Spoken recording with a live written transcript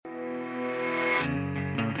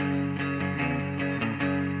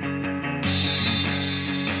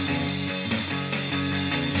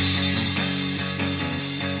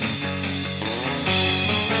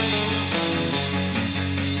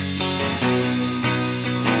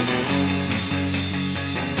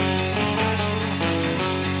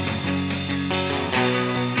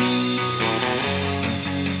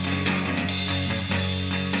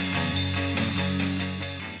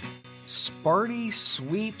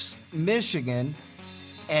sweeps Michigan,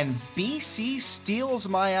 and BC steals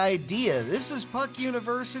my idea. This is Puck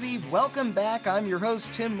University. Welcome back. I'm your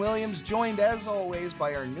host, Tim Williams, joined as always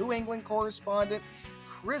by our New England correspondent,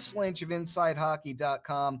 Chris Lynch of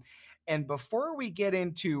InsideHockey.com. And before we get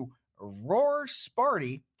into Roar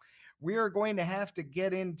Sparty, we are going to have to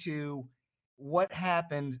get into what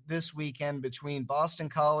happened this weekend between Boston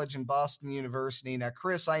College and Boston University. Now,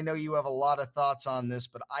 Chris, I know you have a lot of thoughts on this,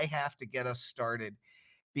 but I have to get us started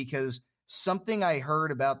because something I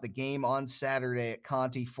heard about the game on Saturday at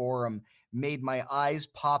Conti Forum made my eyes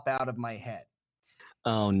pop out of my head.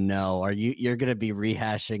 Oh no, you're going to be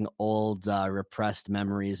rehashing old repressed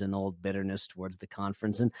memories and old bitterness towards the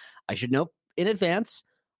conference. And I should note in advance,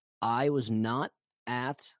 I was not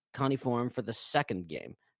at Conti Forum for the second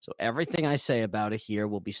game. So everything I say about it here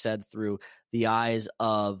will be said through the eyes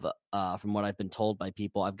of, from what I've been told by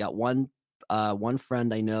people. I've got one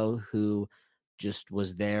friend I know who just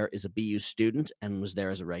was there as a BU student and was there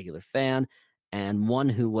as a regular fan, and one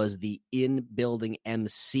who was the in-building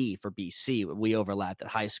MC for BC. We overlapped at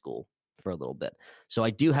high school for a little bit. So I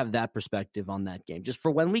do have that perspective on that game. Just for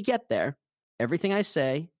when we get there, everything I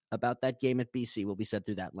say about that game at BC will be said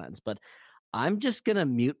through that lens. But I'm just going to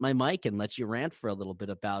mute my mic and let you rant for a little bit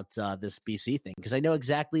about this BC thing, because I know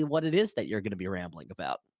exactly what it is that you're going to be rambling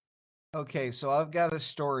about. Okay, so I've got a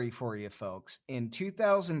story for you, folks. In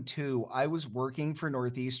 2002, I was working for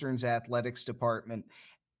Northeastern's athletics department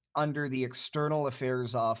under the External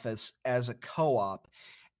Affairs Office as a co-op,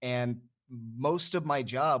 and most of my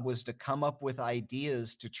job was to come up with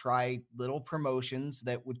ideas to try little promotions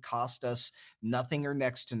that would cost us nothing or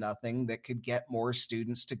next to nothing that could get more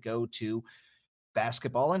students to go to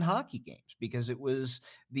basketball and hockey games, because it was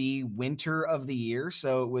the winter of the year.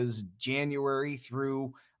 So it was January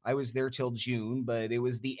through, I was there till June, but it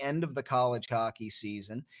was the end of the college hockey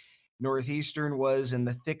season. Northeastern was in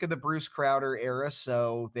the thick of the Bruce Crowder era,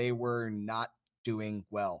 so they were not doing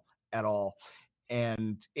well at all.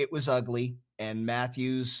 And it was ugly. And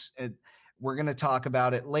Matthews, we're going to talk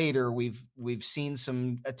about it later. We've seen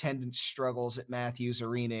some attendance struggles at Matthews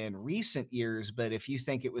Arena in recent years, but if you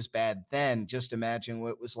think it was bad then, just imagine what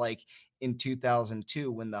it was like in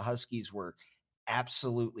 2002 when the Huskies were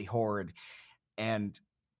absolutely horrid. And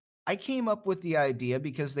I came up with the idea,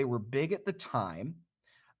 because they were big at the time,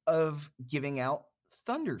 of giving out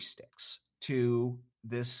Thunderstix to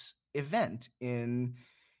this event in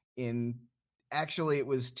actually it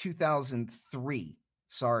was 2003.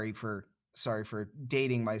 Sorry for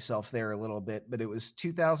dating myself there a little bit, but it was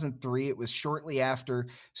 2003. It was shortly after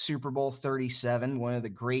Super Bowl 37, one of the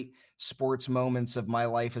great sports moments of my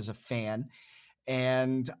life as a fan.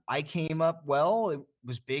 And I came up, well, it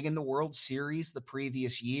was big in the World Series the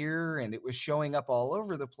previous year, and it was showing up all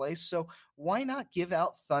over the place. So why not give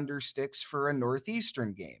out Thunderstix for a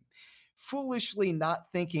Northeastern game? Foolishly not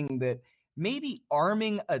thinking that maybe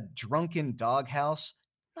arming a drunken doghouse,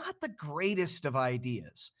 not the greatest of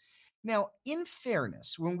ideas. Now, in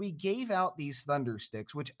fairness, when we gave out these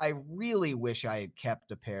Thunderstix, which I really wish I had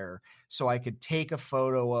kept a pair so I could take a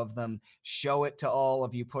photo of them, show it to all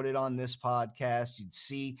of you, put it on this podcast, you'd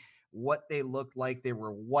see what they looked like. They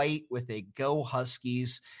were white with a Go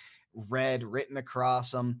Huskies red written across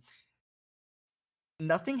them.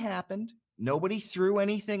 Nothing happened. Nobody threw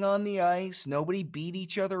anything on the ice. Nobody beat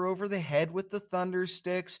each other over the head with the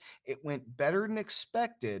Thunderstix. It went better than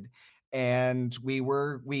expected. And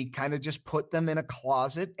we kind of just put them in a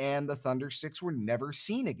closet, and the Thunderstix were never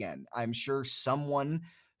seen again. I'm sure someone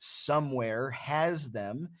somewhere has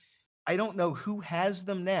them. I don't know who has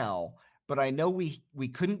them now, but I know we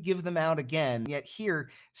couldn't give them out again. Yet here,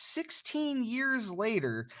 16 years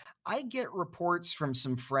later, I get reports from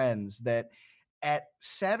some friends that at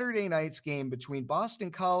Saturday night's game between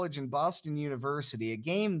Boston College and Boston University, a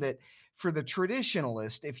game that for the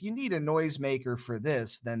traditionalist, if you need a noisemaker for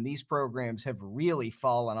this, then these programs have really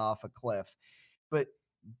fallen off a cliff. But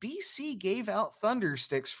BC gave out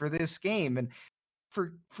Thunderstix for this game. And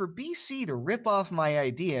for BC to rip off my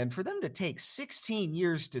idea and for them to take 16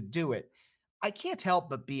 years to do it, I can't help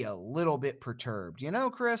but be a little bit perturbed. You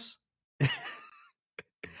know, Chris?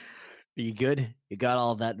 Are you good? You got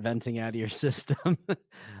all that venting out of your system?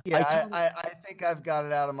 Yeah, I think I've got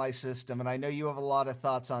it out of my system, and I know you have a lot of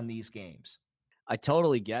thoughts on these games. I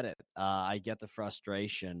totally get it. I get the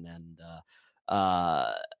frustration, and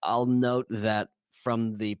I'll note that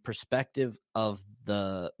from the perspective of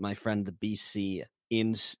my friend, the BC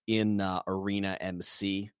in arena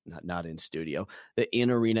MC, not in studio, the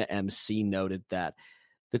in arena MC noted that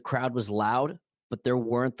the crowd was loud, but there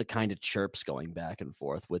weren't the kind of chirps going back and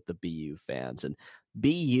forth with the BU fans. And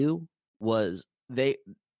BU was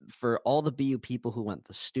for all the BU people who went,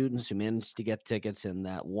 the students who managed to get tickets in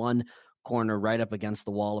that one corner right up against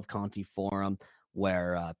the wall of Conti Forum,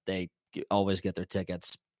 where they always get their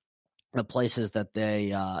tickets, the places that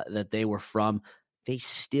they were from, they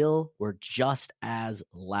still were just as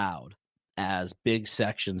loud as big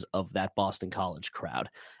sections of that Boston College crowd.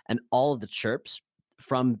 And all of the chirps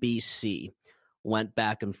from BC went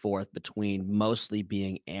back and forth between mostly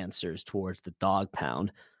being answers towards the dog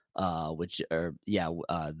pound, which are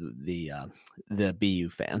the BU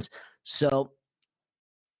fans. So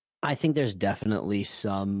I think there's definitely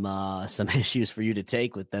some issues for you to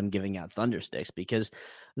take with them giving out Thunderstix, because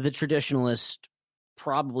the traditionalist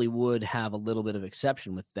probably would have a little bit of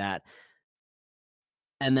exception with that.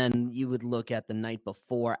 And then you would look at the night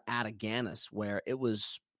before at Aganis, where it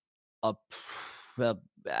was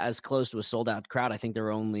as close to a sold out crowd. I think there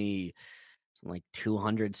were only like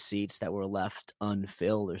 200 seats that were left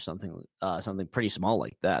unfilled or something pretty small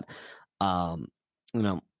like that.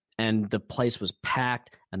 And the place was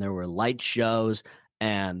packed, and there were light shows,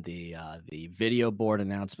 and the video board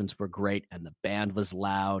announcements were great, and the band was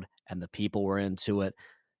loud, and the people were into it.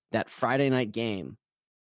 That Friday night game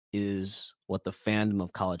is what the fandom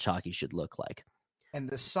of college hockey should look like. And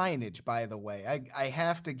the signage, by the way, I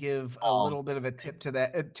have to give a little bit of a tip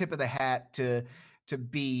of the hat to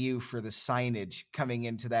BU for the signage coming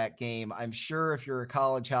into that game. I'm sure if you're a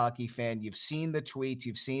college hockey fan, you've seen the tweets,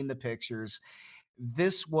 you've seen the pictures.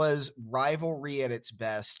 This was rivalry at its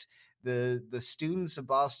best. The students of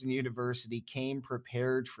Boston University came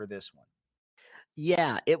prepared for this one.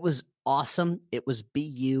 Yeah, it was awesome. It was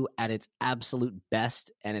BU at its absolute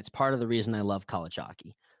best, and it's part of the reason I love college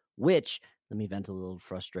hockey, which, let me vent a little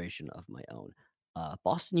frustration of my own.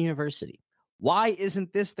 Boston University. Why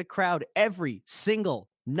isn't this the crowd every single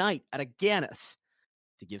night at Aganis?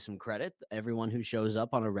 To give some credit, everyone who shows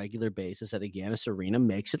up on a regular basis at Aganis Arena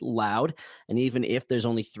makes it loud. And even if there's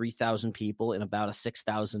only 3,000 people in about a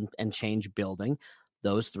 6,000 and change building,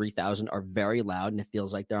 those 3,000 are very loud, and it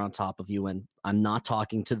feels like they're on top of you. And I'm not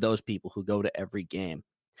talking to those people who go to every game.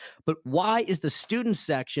 But why is the student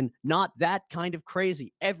section not that kind of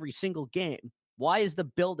crazy every single game? Why is the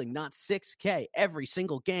building not 6K every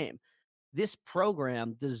single game? This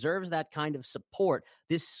program deserves that kind of support.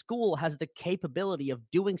 This school has the capability of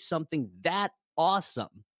doing something that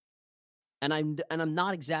awesome. And I'm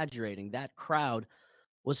not exaggerating. That crowd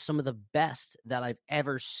was some of the best that I've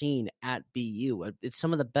ever seen at BU. It's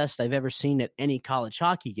some of the best I've ever seen at any college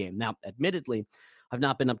hockey game. Now, admittedly, I've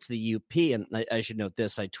not been up to the UP, and I should note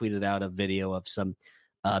this. I tweeted out a video of some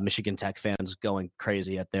Michigan Tech fans going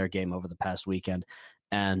crazy at their game over the past weekend.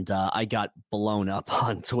 And I got blown up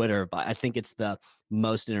on Twitter. But I think it's the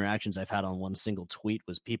most interactions I've had on one single tweet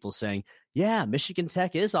was people saying, yeah, Michigan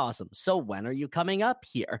Tech is awesome. So when are you coming up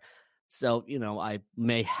here? So, I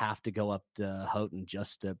may have to go up to Houghton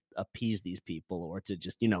just to appease these people, or to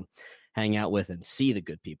just, hang out with and see the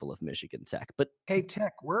good people of Michigan Tech. But hey,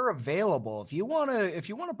 Tech, we're available. If you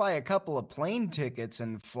wanna buy a couple of plane tickets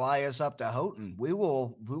and fly us up to Houghton, we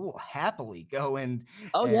will happily go and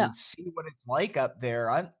see what it's like up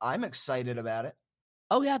there. I'm excited about it.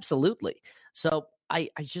 Oh, yeah, absolutely. So I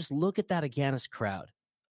just look at that Aganis crowd.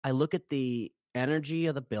 I look at the energy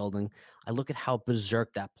of the building. I look at how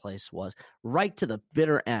berserk that place was, right to the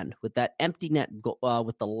bitter end, with that empty net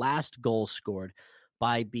with the last goal scored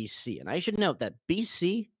by BC. And I should note that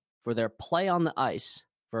BC, for their play on the ice,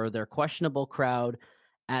 for their questionable crowd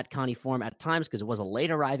at Conti Forum at times, because it was a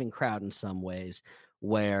late arriving crowd in some ways,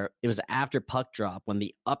 where it was after puck drop when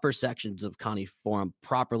the upper sections of Conti Forum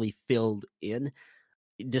properly filled in.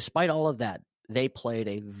 Despite all of that, they played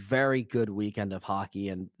a very good weekend of hockey,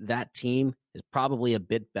 and that team is probably a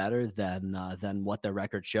bit better than what their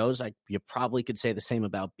record shows. You probably could say the same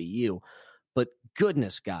about BU, but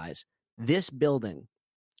goodness, guys, this building,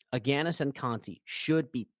 Aganis and Conti,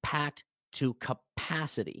 should be packed to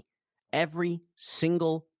capacity every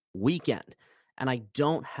single weekend, and I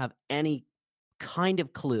don't have any kind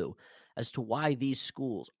of clue as to why these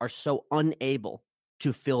schools are so unable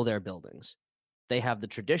to fill their buildings. They have the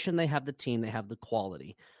tradition, they have the team, they have the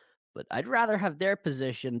quality. But I'd rather have their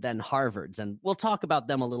position than Harvard's, and we'll talk about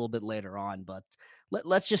them a little bit later on. But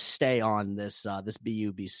let's just stay on this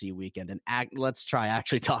BU-BC weekend, and let's try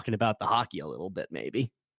actually talking about the hockey a little bit,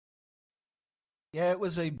 maybe. Yeah, it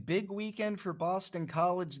was a big weekend for Boston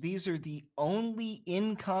College. These are the only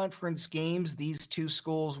in-conference games these two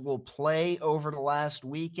schools will play over the last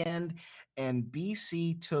weekend, and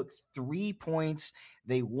BC took 3 points.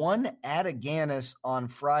 They won at Aganis on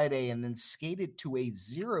Friday and then skated to a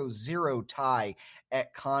 0-0 tie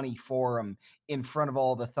at Conti Forum in front of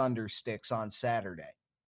all the Thunderstix on Saturday.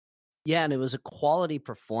 Yeah, and it was a quality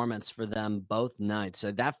performance for them both nights.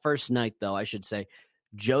 That first night, though, I should say,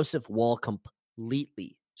 Joseph Wall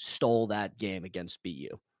completely stole that game against BU.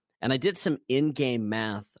 And I did some in-game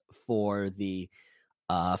math for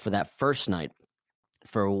for that first night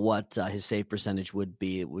for what his save percentage would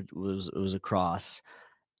be. It was across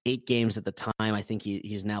 8 games at the time. I think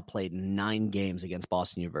he's now played 9 games against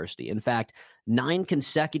Boston University. In fact, 9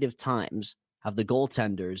 consecutive times have the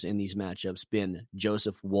goaltenders in these matchups been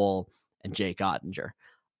Joseph Woll and Jake Ottinger.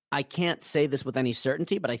 I can't say this with any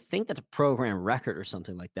certainty, but I think that's a program record or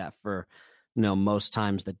something like that for, most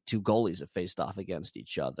times that 2 goalies have faced off against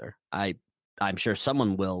each other. I'm sure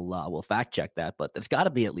someone will fact check that, but it's got to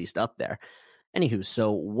be at least up there. Anywho,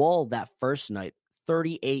 so Woll that first night,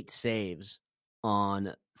 38 saves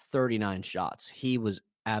on 39 shots. He was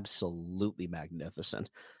absolutely magnificent.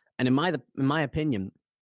 And in my opinion,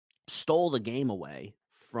 stole the game away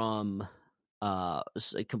from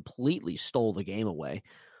completely stole the game away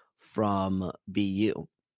from BU.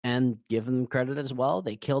 And give them credit as well.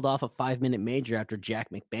 They killed off a 5-minute major after Jack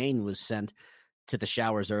McBain was sent to the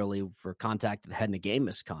showers early for contact with head in a game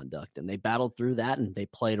misconduct. And they battled through that, and they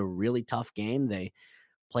played a really tough game. They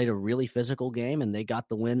played a really physical game, and they got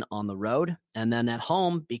the win on the road. And then at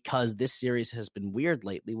home, because this series has been weird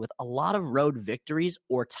lately with a lot of road victories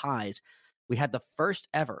or ties, we had the first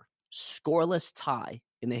ever scoreless tie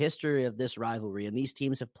in the history of this rivalry. And these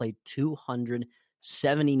teams have played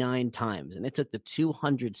 279 times. And it took the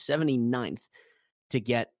 279th to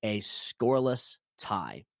get a scoreless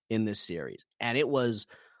tie in this series. And I was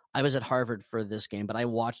at Harvard for this game, but I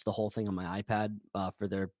watched the whole thing on my iPad for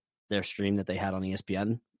their stream that they had on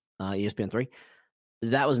ESPN 3.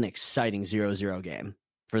 That was an exciting 0-0 game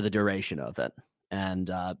for the duration of it.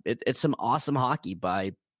 And it's some awesome hockey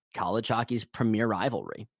by college hockey's premier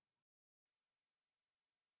rivalry.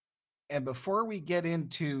 And before we get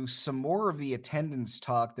into some more of the attendance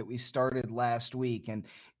talk that we started last week, and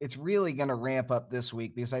it's really going to ramp up this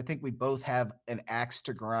week because I think we both have an axe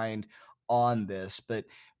to grind on this. But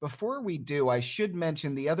before we do, I should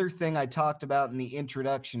mention the other thing I talked about in the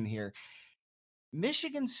introduction here.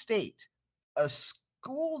 Michigan State, a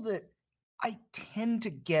school that I tend to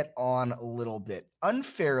get on a little bit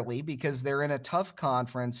unfairly because they're in a tough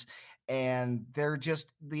conference and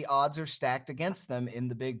the odds are stacked against them in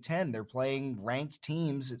the Big Ten. They're playing ranked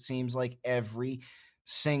teams, it seems like, every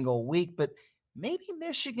single week, but maybe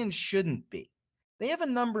Michigan shouldn't be. They have a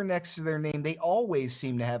number next to their name. They always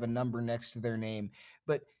seem to have a number next to their name.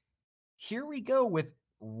 But here we go with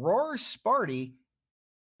Roar Sparty.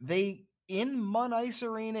 They, in Munn Ice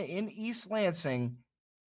Arena in East Lansing,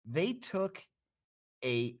 they took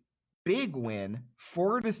a big win,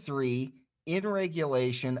 4-3 in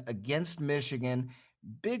regulation against Michigan.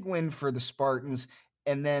 Big win for the Spartans.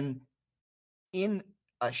 And then in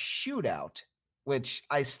a shootout, which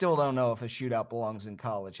I still don't know if a shootout belongs in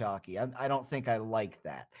college hockey. I don't think I like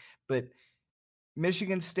that. But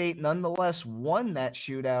Michigan State nonetheless won that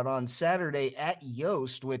shootout on Saturday at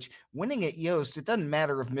Yost, which winning at Yost, it doesn't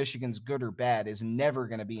matter if Michigan's good or bad, is never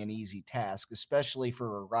going to be an easy task, especially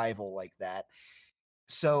for a rival like that.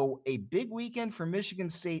 So a big weekend for Michigan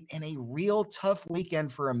State and a real tough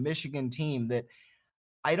weekend for a Michigan team that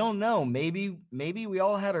I don't know. Maybe we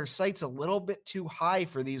all had our sights a little bit too high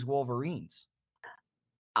for these Wolverines.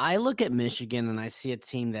 I look at Michigan and I see a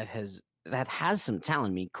team that has some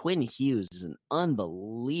talent. I mean, Quinn Hughes is an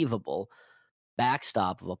unbelievable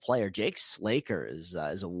backstop of a player. Jake Slaker is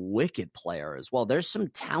a wicked player as well. There's some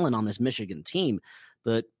talent on this Michigan team,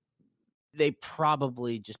 but they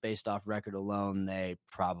probably, just based off record alone, they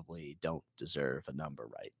probably don't deserve a number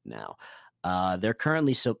right now. They're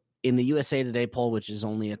currently in the USA Today poll, which is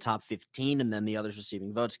only a top 15, and then the others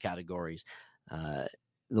receiving votes categories.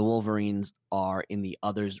 The Wolverines are in the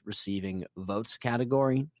others receiving votes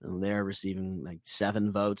category. So they're receiving like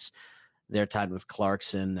 7 votes. They're tied with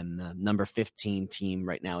Clarkson, and the number 15 team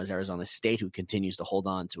right now is Arizona State, who continues to hold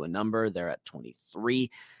on to a number. They're at 23.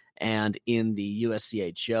 And in the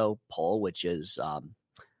USCHO poll, which is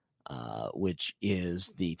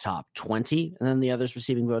the top 20, and then the others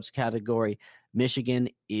receiving votes category, Michigan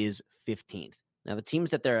is 15th. Now, the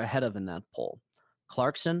teams that they're ahead of in that poll: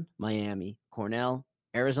 Clarkson, Miami, Cornell,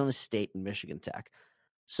 Arizona State, and Michigan Tech.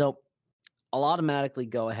 So I'll automatically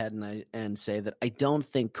go ahead and say that I don't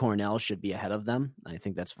think Cornell should be ahead of them. I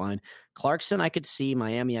think that's fine. Clarkson, I could see.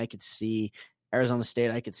 Miami, I could see. Arizona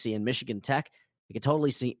State, I could see. And Michigan Tech, I could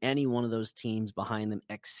totally see any one of those teams behind them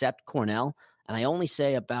except Cornell. And I only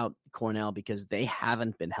say about Cornell because they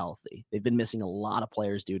haven't been healthy. They've been missing a lot of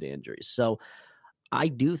players due to injuries. So I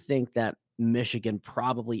do think that Michigan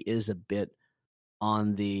probably is a bit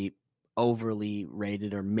on the overly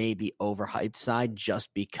rated or maybe overhyped side just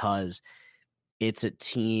because it's a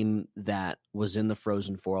team that was in the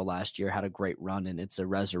Frozen Four last year, had a great run, and it's a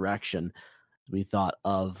resurrection, we thought,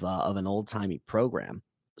 of an old-timey program.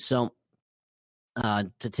 So to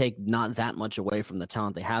take not that much away from the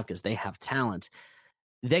talent they have, because they have talent,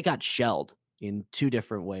 they got shelled in two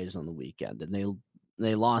different ways on the weekend, and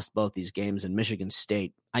they lost both these games. And Michigan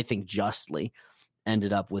State, I think justly,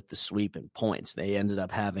 ended up with the sweep in points. They ended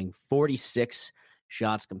up having 46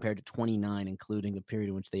 shots compared to 29, including a period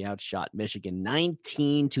in which they outshot Michigan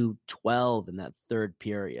 19-12 in that third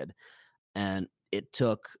period. And it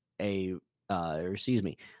took Michigan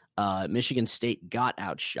State got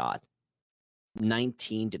outshot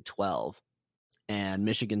 19-12, and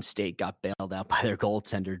Michigan State got bailed out by their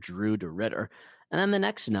goaltender, Drew DeRitter. And then the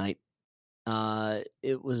next night,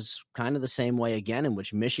 it was kind of the same way again, in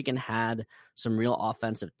which Michigan had some real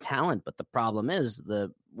offensive talent, but the problem is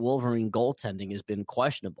the Wolverine goaltending has been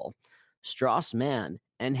questionable. Strauss-Mann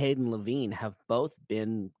and Hayden Levine have both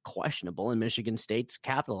been questionable, and Michigan State's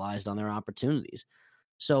capitalized on their opportunities.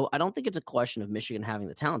 So I don't think it's a question of Michigan having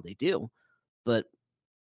the talent. They do, but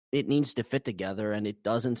it needs to fit together, and it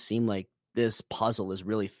doesn't seem like this puzzle is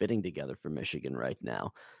really fitting together for Michigan right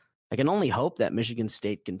now. I can only hope that Michigan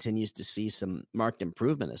State continues to see some marked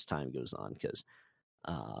improvement as time goes on, because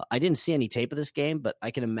I didn't see any tape of this game, but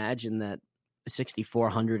I can imagine that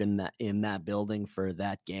 6,400 in that building for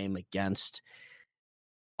that game against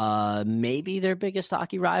maybe their biggest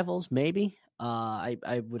hockey rivals. Maybe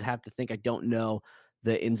I would have to think. I don't know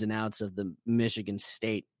the ins and outs of the Michigan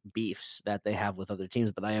State beefs that they have with other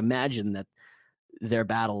teams, but I imagine that their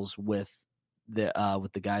battles with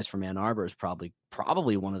the guys from Ann Arbor is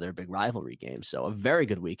probably one of their big rivalry games. So a very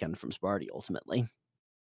good weekend from Sparty ultimately.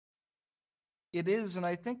 It is, and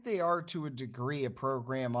I think they are, to a degree, a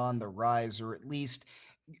program on the rise, or at least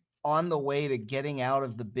on the way to getting out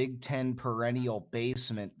of the Big Ten perennial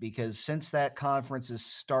basement, because since that conference has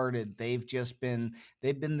started, they've been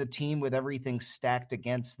the team with everything stacked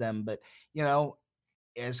against them. But,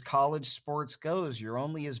 as college sports goes, you're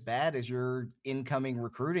only as bad as your incoming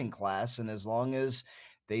recruiting class. And as long as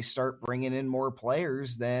they start bringing in more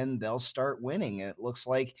players, then they'll start winning. And it looks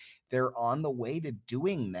like they're on the way to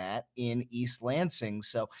doing that in East Lansing.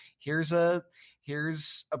 So here's a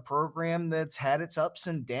program that's had its ups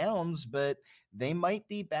and downs, but they might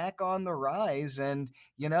be back on the rise. And,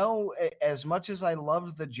 as much as I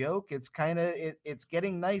loved the joke, it's it's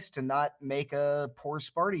getting nice to not make a poor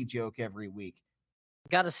Sparty joke every week.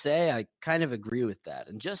 Gotta say, I kind of agree with that.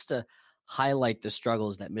 And just to highlight the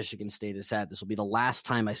struggles that Michigan State has had, this will be the last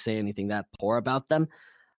time I say anything that poor about them.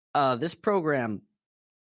 This program,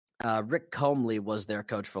 Rick Comley was their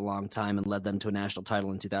coach for a long time and led them to a national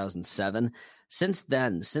title in 2007. Since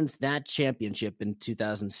that championship in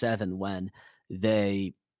 2007, when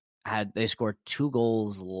they scored 2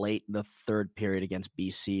 goals late in the third period against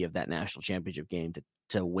BC of that national championship game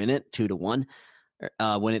to win it 2-1.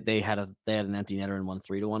 They had an empty netter and won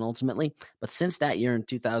 3-1 ultimately. But since that year in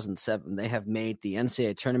 2007, they have made the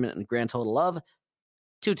NCAA tournament in a grand total of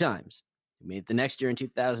 2 times. They made it the next year in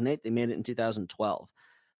 2008. They made it in 2012.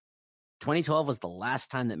 2012 was the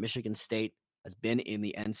last time that Michigan State has been in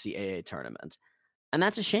the NCAA tournament. And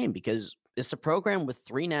that's a shame, because it's a program with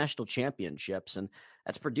 3 national championships, and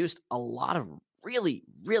that's produced a lot of really,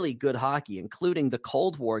 really good hockey, including the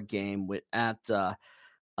Cold War game at the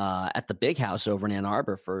Big House over in Ann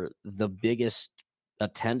Arbor for the biggest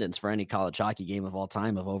attendance for any college hockey game of all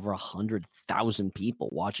time, of over 100,000 people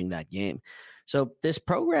watching that game. So this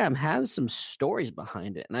program has some stories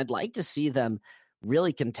behind it, and I'd like to see them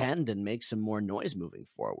really contend and make some more noise moving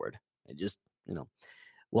forward. I just,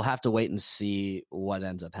 we'll have to wait and see what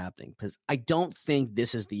ends up happening, because I don't think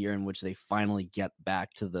this is the year in which they finally get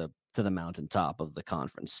back to the mountaintop of the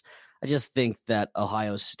conference. I just think that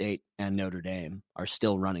Ohio State and Notre Dame are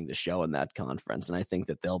still running the show in that conference, and I think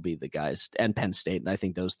that they'll be the guys, and Penn State, and I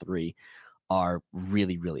think those 3 are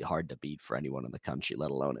really, really hard to beat for anyone in the country,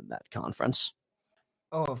 let alone in that conference.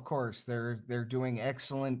 Oh, of course, they're doing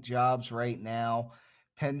excellent jobs right now.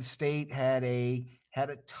 Penn State had a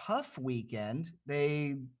tough weekend.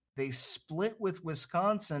 They split with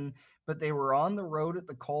Wisconsin, but they were on the road at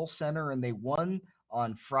the Kohl Center, and they won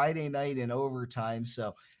on Friday night in overtime.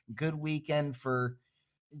 So good weekend for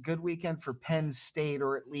Penn State,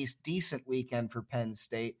 or at least decent weekend for Penn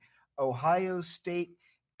State. Ohio State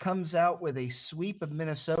comes out with a sweep of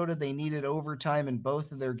Minnesota. They needed overtime in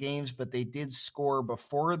both of their games, but they did score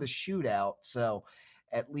before the shootout. So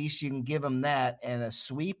at least you can give them that. And a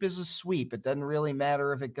sweep is a sweep. It doesn't really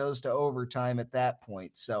matter if it goes to overtime at that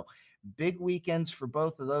point. So big weekends for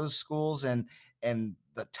both of those schools, and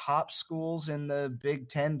the top schools in the Big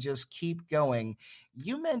Ten just keep going.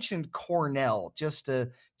 You mentioned Cornell, just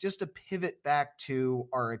to pivot back to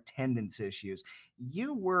our attendance issues.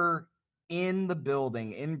 You were in the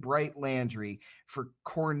building in Bright Landry for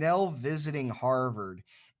Cornell visiting Harvard.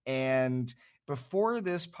 And before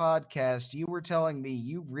this podcast, you were telling me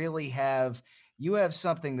you have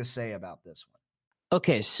something to say about this one.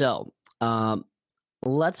 Okay, so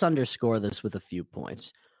let's underscore this with a few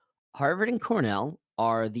points. Harvard and Cornell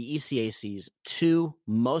are the ECAC's two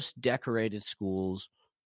most decorated schools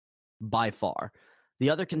by far. The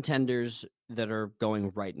other contenders that are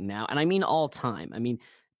going right now, and I mean all time, I mean,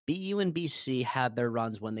 BU and BC had their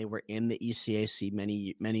runs when they were in the ECAC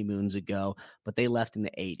many moons ago, but they left in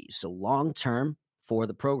the 80s. So long term, for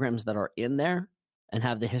the programs that are in there and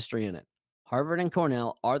have the history in it, Harvard and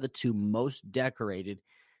Cornell are the two most decorated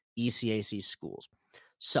ECAC schools.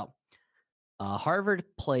 So Harvard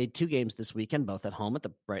played 2 games this weekend, both at home at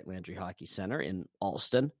the Bright Landry Hockey Center in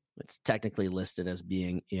Alston. It's technically listed as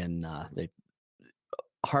being in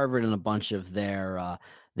Harvard, and a bunch of their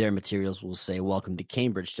materials will say welcome to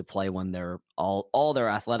Cambridge to play when they're all their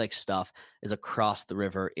athletic stuff is across the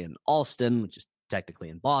river in Alston, which is technically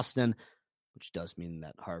in Boston, which does mean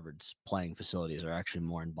that Harvard's playing facilities are actually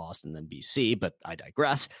more in Boston than BC, but I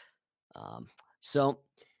digress. So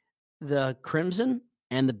the Crimson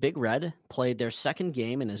and the Big Red played their second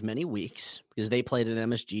game in as many weeks because they played at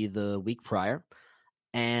MSG the week prior.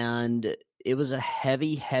 And it was a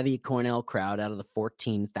heavy Cornell crowd out of the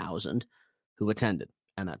 14,000 who attended.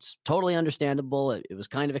 And that's totally understandable. It was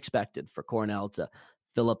kind of expected for Cornell to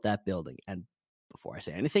fill up that building. And before I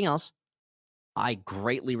say anything else, I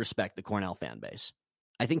greatly respect the Cornell fan base.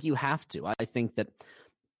 I think you have to. I think that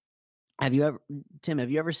Tim,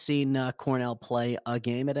 have you ever seen Cornell play a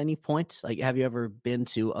game at any point? Like, have you ever been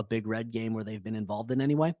to a Big Red game where they've been involved in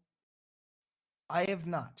any way? I have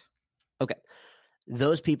not. Okay.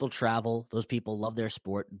 Those people travel. Those people love their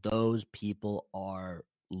sport. Those people are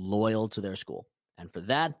loyal to their school. And for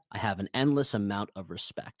that, I have an endless amount of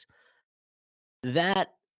respect.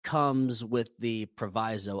 That comes with the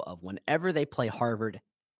proviso of whenever they play Harvard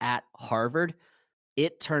at Harvard,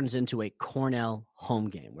 it turns into a Cornell home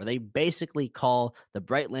game where they basically call the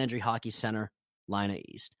Bright Landry Hockey Center Lina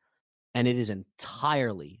East. And it is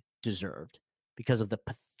entirely deserved because of the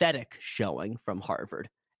pathetic showing from Harvard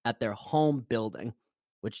at their home building,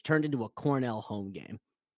 which turned into a Cornell home game.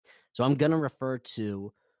 So I'm going to refer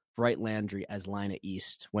to Bright Landry as Lina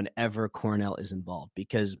East whenever Cornell is involved,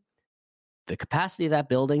 because the capacity of that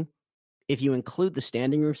building, if you include the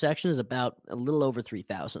standing room section, is about a little over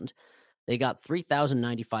 3,000. They got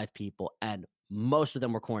 3,095 people, and most of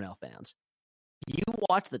them were Cornell fans. You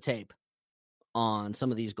watch the tape on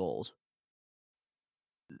some of these goals,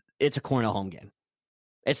 it's a Cornell home game.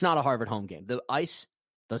 It's not a Harvard home game. The ice,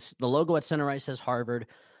 the logo at center ice says Harvard.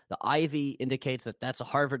 The ivy indicates that that's a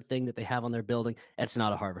Harvard thing that they have on their building. It's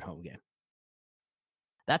not a Harvard home game.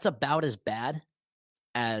 That's about as bad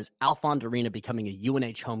as Alfond Arena becoming a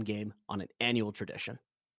UNH home game on an annual tradition.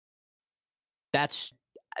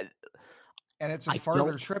 And it's a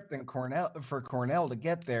farther trip than Cornell to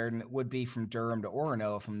get there than it would be from Durham to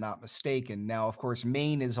Orono, if I'm not mistaken. Now, of course,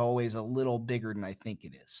 Maine is always a little bigger than I think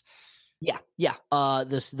it is. Yeah.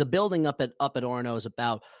 The building up at Orono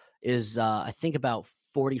is I think about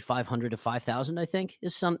 4,500 to 5,000. I think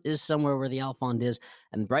is somewhere where the Alfond is,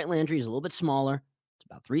 and Bright Landry is a little bit smaller. It's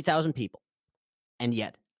about 3,000 people, and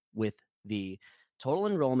yet with the total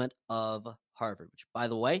enrollment of Harvard, which, by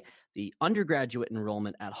the way, the undergraduate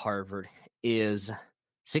enrollment at Harvard is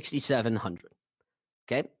 6,700.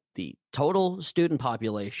 Okay. The total student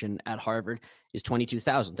population at Harvard is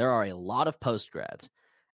 22,000. There are a lot of postgrads,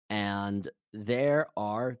 and there's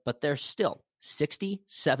still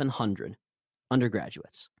 6,700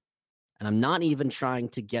 undergraduates. And I'm not even trying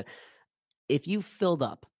to get, if you filled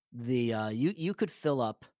up you could fill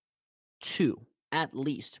up 2, at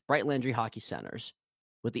least, Bright Landry Hockey Centers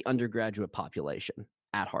with the undergraduate population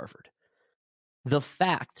at Harvard. The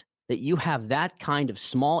fact that you have that kind of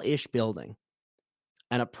small-ish building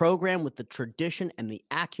and a program with the tradition and the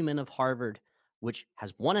acumen of Harvard, which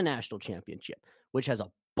has won a national championship, which has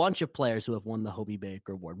a bunch of players who have won the Hobey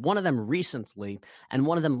Baker Award, one of them recently, and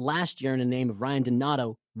one of them last year in the name of Ryan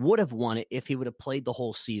Donato, would have won it if he would have played the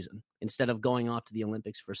whole season instead of going off to the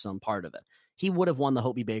Olympics for some part of it. He would have won the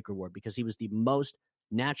Hobey Baker Award because he was the most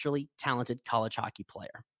naturally talented college hockey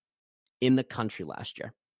player in the country last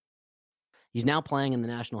year. He's now playing in the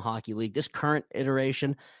National Hockey League. This current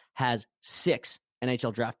iteration has 6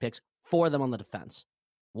 NHL draft picks, 4 of them on the defense.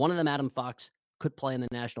 One of them, Adam Fox, could play in the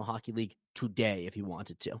National Hockey League today if he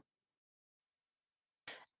wanted to.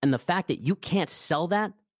 And the fact that you can't sell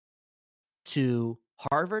that to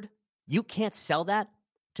Harvard, you can't sell that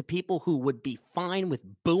to people who would be fine with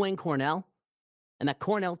booing Cornell, and that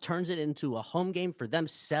Cornell turns it into a home game for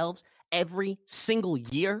themselves every single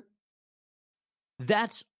year,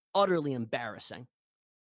 that's utterly embarrassing.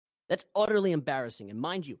 That's utterly embarrassing. And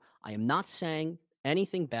mind you, I am not saying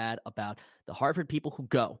anything bad about the Harvard people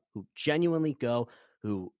who genuinely go,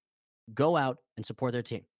 who go out and support their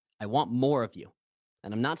team. I want more of you.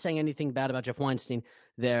 And I'm not saying anything bad about Jeff Weinstein,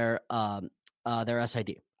 their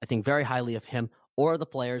SID. I think very highly of him or the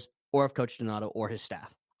players or of Coach Donato or his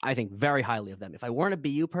staff. I think very highly of them. If I weren't a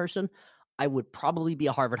BU person, I would probably be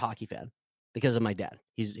a Harvard hockey fan because of my dad.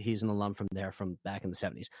 He's an alum from there from back in the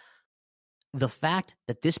 70s. The fact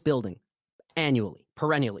that this building annually,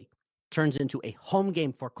 perennially, turns into a home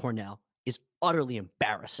game for Cornell is utterly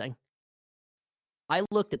embarrassing. I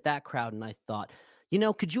looked at that crowd and I thought,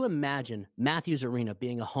 could you imagine Matthews Arena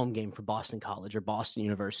being a home game for Boston College or Boston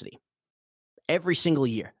University? Every single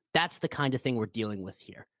year. That's the kind of thing we're dealing with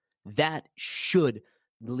here. That should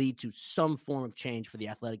lead to some form of change for the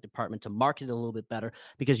athletic department to market it a little bit better,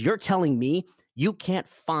 because you're telling me you can't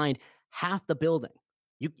find half the building.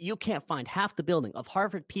 You can't find half the building of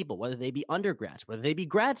Harvard people, whether they be undergrads, whether they be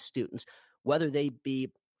grad students, whether they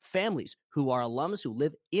be families who are alums who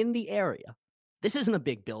live in the area. This isn't a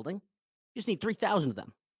big building. You just need 3,000 of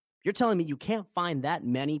them. You're telling me you can't find that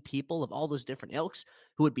many people of all those different ilks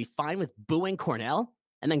who would be fine with booing Cornell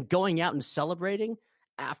and then going out and celebrating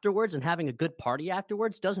afterwards and having a good party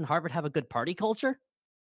afterwards? Doesn't Harvard have a good party culture?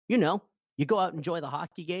 You go out and enjoy the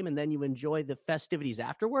hockey game and then you enjoy the festivities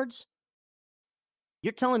afterwards.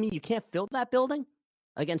 You're telling me you can't fill that building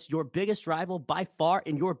against your biggest rival by far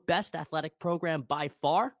in your best athletic program by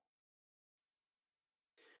far?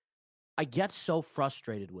 I get so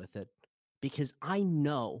frustrated with it because I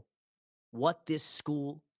know what this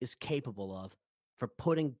school is capable of for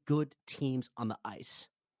putting good teams on the ice.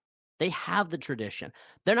 They have the tradition.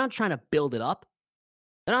 They're not trying to build it up.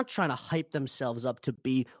 They're not trying to hype themselves up to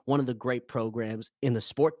be one of the great programs in the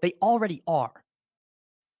sport. They already are.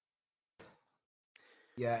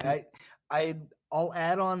 Yeah, I'll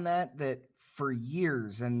add on that for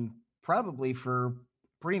years and probably for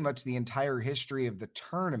pretty much the entire history of the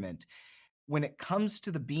tournament, when it comes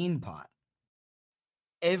to the Beanpot,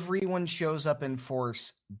 everyone shows up in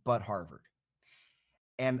force but Harvard.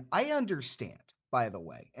 And I understand, by the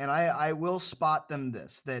way, and I will spot them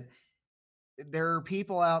this, that there are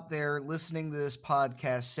people out there listening to this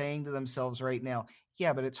podcast saying to themselves right now,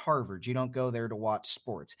 yeah, but it's Harvard. You don't go there to watch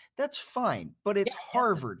sports. That's fine, but it's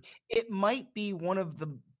Harvard. It might be one of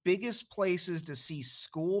the biggest places to see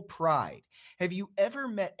school pride. Have you ever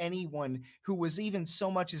met anyone who was even so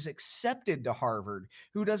much as accepted to Harvard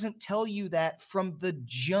who doesn't tell you that from the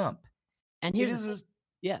jump? And here's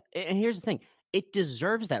the thing. It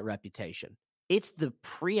deserves that reputation. It's the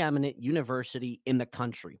preeminent university in the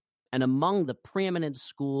country and among the preeminent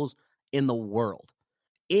schools in the world.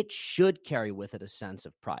 It should carry with it a sense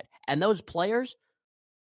of pride. And those players,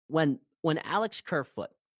 when Alex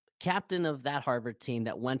Kerfoot, captain of that Harvard team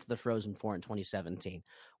that went to the Frozen Four in 2017,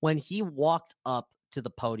 when he walked up to the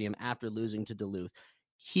podium after losing to Duluth,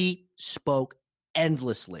 he spoke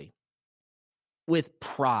endlessly with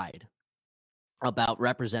pride about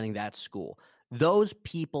representing that school. Those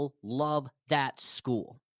people love that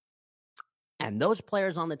school. And those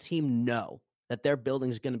players on the team know that their building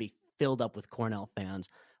is going to be filled up with Cornell fans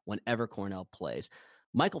whenever Cornell plays.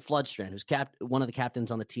 Michael Floodstrand, who's one of the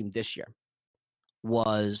captains on the team this year,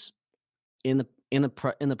 was in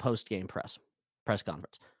the post-game press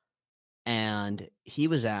conference, and he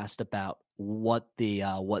was asked about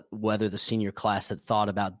whether the senior class had thought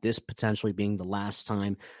about this potentially being the last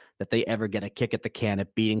time that they ever get a kick at the can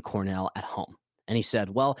at beating Cornell at home. And he said,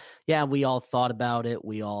 well, yeah, we all thought about it.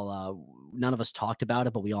 We all, none of us talked about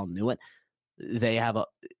it, but we all knew it.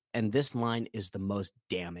 And this line is the most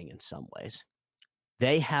damning in some ways.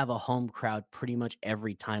 They have a home crowd pretty much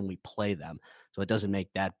every time we play them, so it doesn't make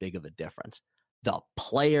that big of a difference. The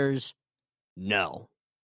players know.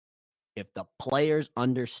 If the players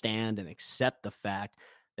understand and accept the fact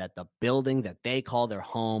that the building that they call their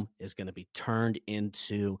home is going to be turned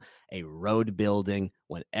into a road building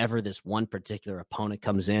whenever this one particular opponent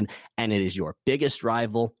comes in, and it is your biggest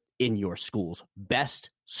rival in your school's best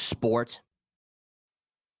sport,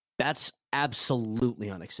 that's absolutely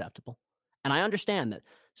unacceptable. And I understand that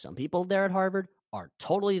some people there at Harvard are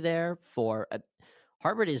totally there for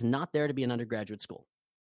Harvard is not there to be an undergraduate school.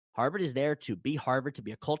 Harvard is there to be Harvard, to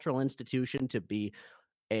be a cultural institution, to be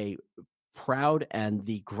a proud and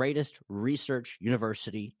the greatest research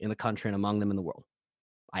university in the country and among them in the world.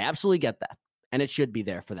 I absolutely get that. and it should be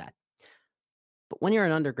there for that. But when you're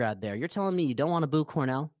an undergrad there, you're telling me you don't want to boo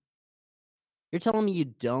Cornell? You're telling me you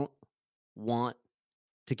don't want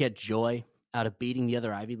to get joy out of beating the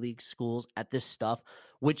other Ivy League schools at this stuff,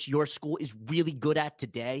 which your school is really good at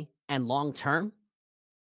today and long term?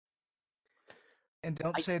 And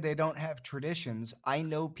don't say they don't have traditions. I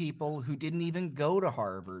know people who didn't even go to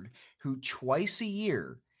Harvard who twice a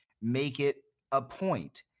year make it a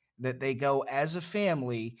point that they go as a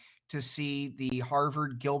family to see the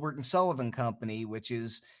Harvard Gilbert and Sullivan Company, which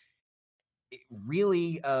is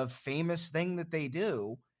really a famous thing that they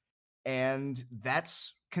do. And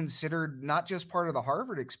that's considered not just part of the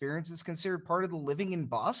Harvard experience, it's considered part of the living in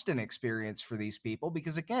Boston experience for these people,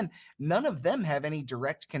 because again, none of them have any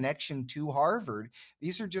direct connection to Harvard.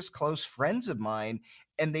 These are just close friends of mine,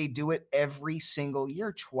 and they do it every single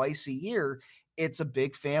year, twice a year. It's a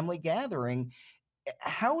big family gathering.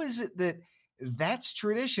 How is it that that's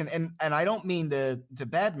tradition? And I don't mean to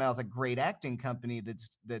badmouth a great acting company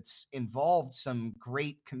that's involved some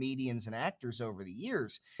great comedians and actors over the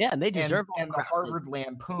years. Yeah, and they deserve and the Harvard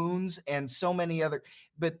Lampoons and so many other.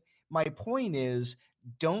 But my point is,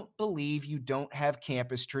 don't believe you don't have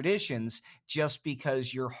campus traditions just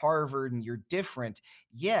because you're Harvard and you're different.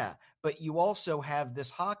 Yeah, but you also have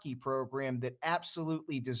this hockey program that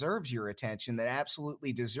absolutely deserves your attention, that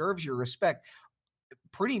absolutely deserves your respect,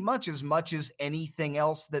 pretty much as anything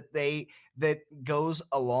else that goes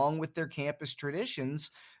along with their campus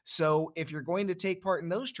traditions. So if you're going to take part in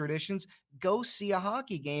those traditions, go see a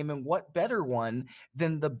hockey game. And what better one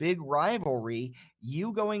than the big rivalry?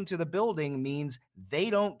 You going to the building means they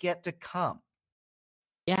don't get to come.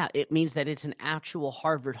 Yeah, it means that it's an actual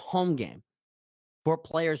Harvard home game for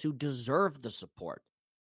players who deserve the support,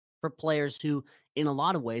 for players who, in a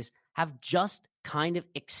lot of ways, have just kind of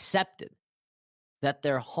accepted that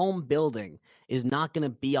their home building is not going to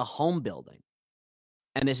be a home building.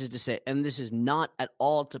 And this is to say, and this is not at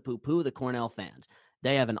all to poo-poo the Cornell fans.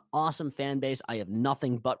 They have an awesome fan base. I have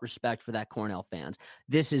nothing but respect for that Cornell fans.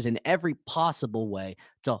 This is in every possible way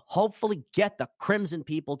to hopefully get the Crimson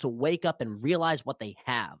people to wake up and realize what they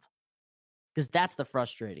have. Because that's the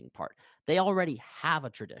frustrating part. They already have a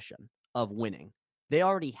tradition of winning. They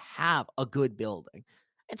already have a good building.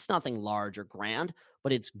 It's nothing large or grand,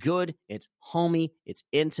 but it's good, it's homey, it's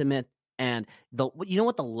intimate. And you know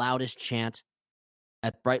what the loudest chant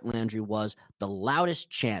at Bright Landry was? The loudest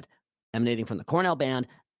chant emanating from the Cornell band,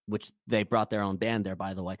 which they brought their own band there,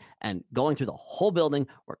 by the way, and going through the whole building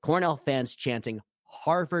were Cornell fans chanting,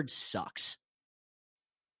 "Harvard sucks."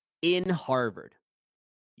 In Harvard.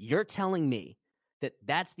 You're telling me that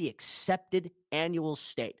that's the accepted annual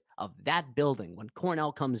state of that building when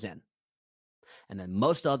Cornell comes in. And then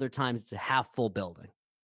most other times it's a half-full building.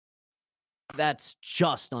 That's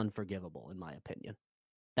just unforgivable, in my opinion.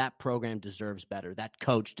 That program deserves better. That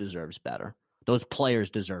coach deserves better. Those players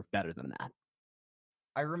deserve better than that.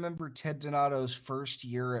 I remember Ted Donato's first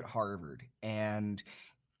year at Harvard, and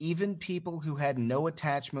even people who had no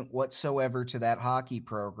attachment whatsoever to that hockey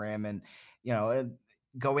program, and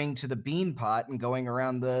going to the Beanpot and going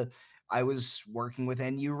around I was working with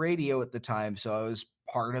NU radio at the time, so I was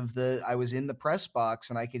I was in the press box,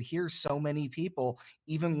 and I could hear so many people,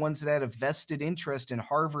 even ones that had a vested interest in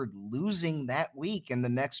Harvard losing that week and the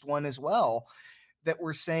next one as well, that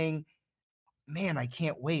were saying, man, I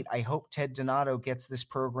can't wait. I hope Ted Donato gets this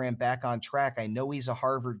program back on track. I know he's a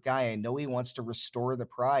Harvard guy. I know he wants to restore the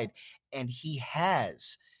pride, and he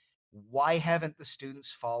has. Why haven't the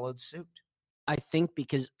students followed suit? I think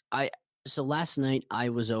because so last night I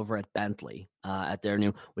was over at Bentley at their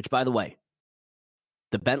new, which by the way,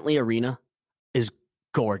 the Bentley Arena is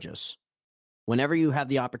gorgeous. Whenever you have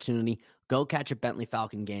the opportunity, go catch a Bentley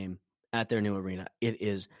Falcon game at their new arena. It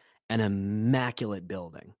is an immaculate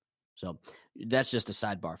building. So that's just a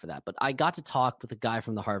sidebar for that. But I got to talk with a guy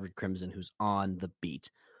from the Harvard Crimson who's on the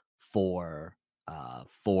beat for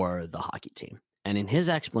the hockey team. And in his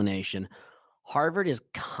explanation, Harvard is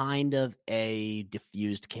kind of a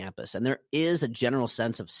diffused campus, and there is a general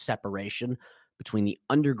sense of separation between the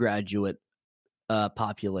undergraduate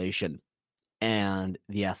population and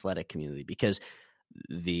the athletic community, because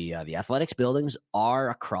the athletics buildings are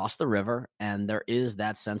across the river, and there is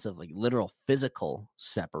that sense of like literal physical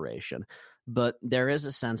separation. But there is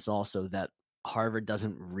a sense also that Harvard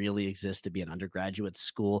doesn't really exist to be an undergraduate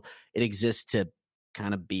school. It exists to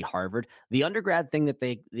kind of be Harvard. The undergrad thing that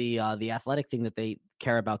the athletic thing that they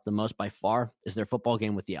care about the most by far is their football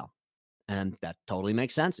game with Yale. And that totally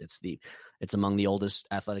makes sense. It's among the oldest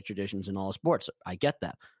athletic traditions in all sports. I get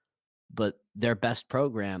that. But their best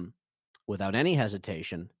program, without any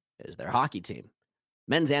hesitation, is their hockey team.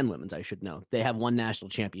 Men's and women's, I should know. They have one national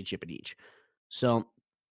championship at each. So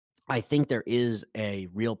I think there is a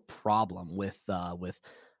real problem with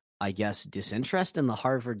I guess disinterest in the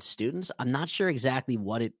Harvard students. I'm not sure exactly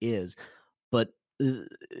what it is, but uh,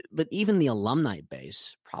 but even the alumni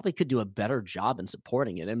base probably could do a better job in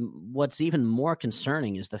supporting it. And what's even more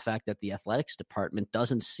concerning is the fact that the athletics department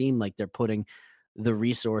doesn't seem like they're putting the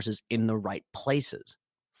resources in the right places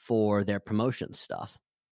for their promotion stuff.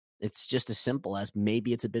 It's just as simple as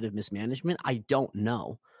maybe it's a bit of mismanagement. I don't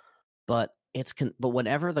know, but but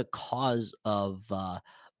whatever the cause of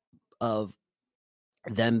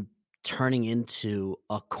them turning into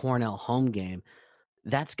a Cornell home game,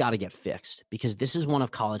 that's got to get fixed because this is one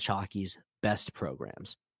of college hockey's best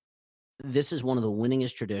programs. This is one of the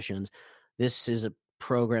winningest traditions. This is a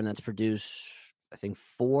program that's produced, I think,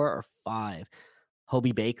 4 or 5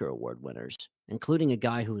 Hobie Baker Award winners, including a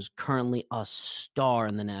guy who is currently a star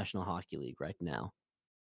in the National Hockey League right now.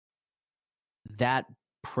 That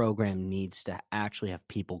program needs to actually have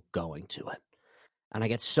people going to it. And I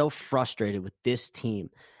get so frustrated with this team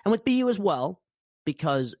and with BU as well,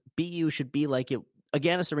 because BU should be like it.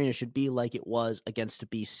 Agganis Arena should be like it was against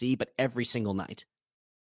BC, but every single night.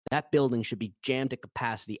 That building should be jammed to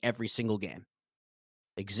capacity every single game.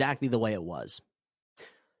 Exactly the way it was.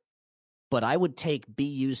 But I would take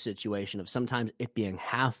BU's situation of sometimes it being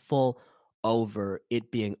half full over it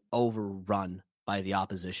being overrun by the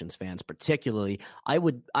opposition's fans. Particularly, I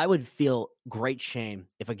would feel great shame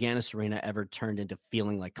if Agganis Arena ever turned into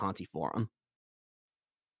feeling like Conti Forum.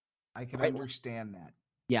 I can understand that.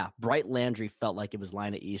 Yeah, Bright Landry felt like it was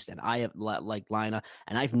Lina East, and I have like Lina,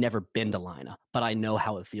 and I've never been to Lina, but I know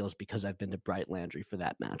how it feels because I've been to Bright Landry for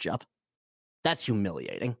that matchup. That's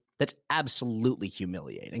humiliating. That's absolutely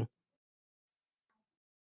humiliating.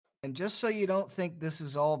 And just so you don't think this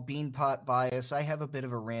is all beanpot bias, I have a bit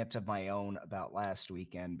of a rant of my own about last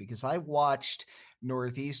weekend because I watched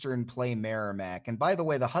Northeastern play Merrimack. And by the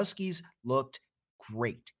way, the Huskies looked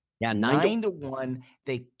great. Yeah, 9-1.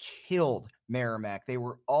 They killed Merrimack. They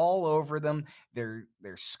were all over them. Their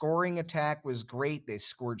scoring attack was great. They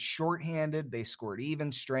scored shorthanded. They scored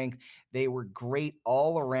even strength. They were great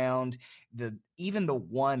all around. Even the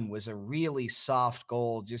one was a really soft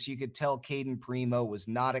goal. Just you could tell Caden Primo was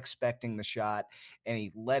not expecting the shot, and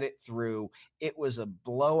he let it through. It was a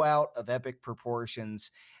blowout of epic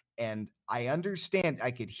proportions. And I understand,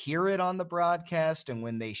 I could hear it on the broadcast. And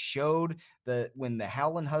when they showed when the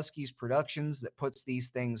Howland Huskies Productions that puts these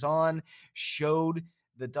things on showed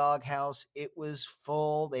the doghouse, it was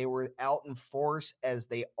full. They were out in force as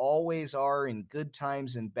they always are in good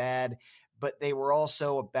times and bad, but they were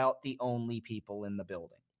also about the only people in the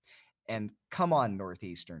building. And come on,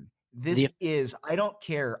 Northeastern. I don't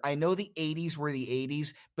care. I know the 80s were the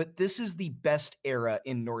 80s, but this is the best era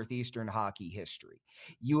in Northeastern hockey history.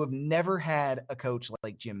 You have never had a coach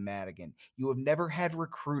like Jim Madigan. You have never had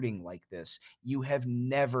recruiting like this. You have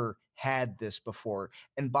never had this before.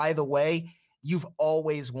 And by the way, you've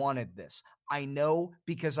always wanted this. I know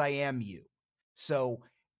because I am you. So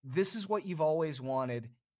this is what you've always wanted.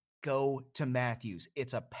 Go to Matthews.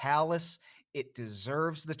 It's a palace. It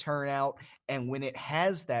deserves the turnout. And when it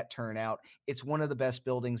has that turnout, it's one of the best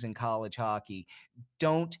buildings in college hockey.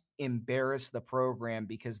 Don't embarrass the program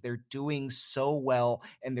because they're doing so well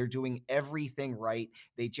and they're doing everything right.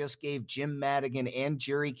 They just gave Jim Madigan and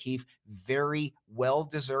Jerry Keefe very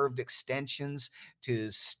well-deserved extensions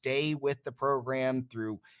to stay with the program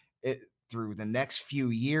through the next few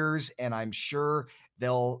years. And I'm sure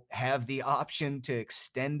they'll have the option to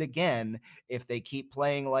extend again if they keep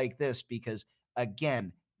playing like this, because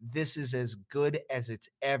again, this is as good as it's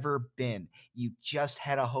ever been. You just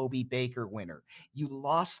had a Hobie Baker winner. You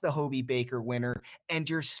lost the Hobie Baker winner, and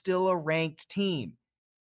you're still a ranked team.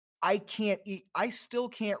 I still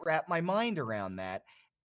can't wrap my mind around that.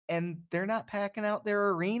 And they're not packing out their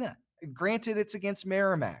arena. Granted, it's against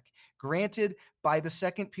Merrimack. Granted, by the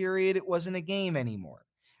second period, it wasn't a game anymore.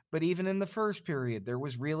 But even in the first period, there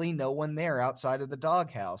was really no one there outside of the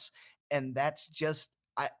doghouse. And that just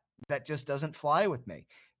doesn't fly with me.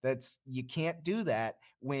 You can't do that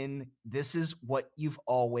when this is what you've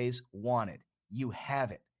always wanted. You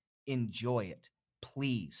have it. Enjoy it,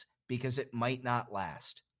 please, because it might not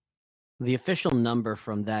last. The official number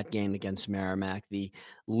from that game against Merrimack, the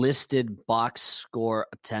listed box score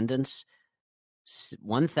attendance,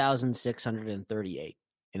 1,638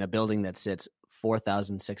 in a building that sits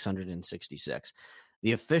 4,666.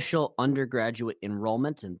 The official undergraduate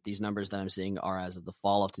enrollment, and these numbers that I'm seeing are as of the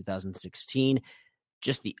fall of 2016,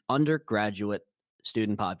 just the undergraduate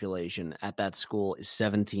student population at that school is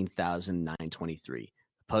 17,923.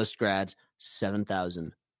 Postgrads,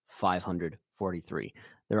 7,543.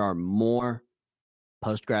 There are more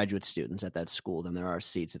postgraduate students at that school than there are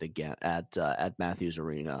seats at Matthews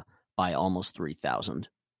Arena by almost 3,000,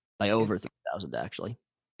 by over 3,000 actually.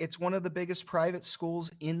 It's one of the biggest private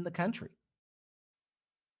schools in the country.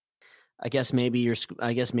 I guess maybe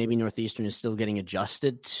Northeastern is still getting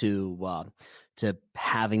adjusted to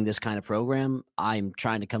having this kind of program. I'm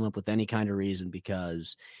trying to come up with any kind of reason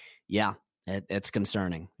because, yeah, it's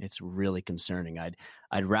concerning. It's really concerning.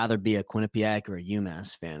 I'd rather be a Quinnipiac or a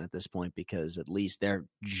UMass fan at this point because at least they're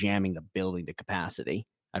jamming the building to capacity.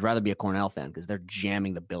 I'd rather be a Cornell fan because they're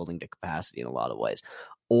jamming the building to capacity in a lot of ways.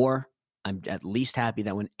 Or I'm at least happy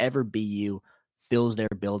that whenever BU fills their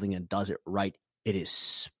building and does it right, it is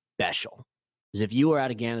special. Because if you were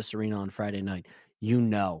at Agganis Arena on Friday night, you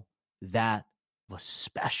know that was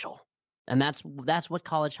special. And that's what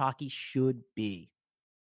college hockey should be.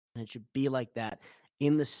 And it should be like that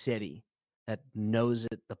in the city that knows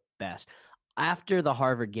it the best. After the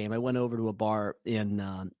Harvard game, I went over to a bar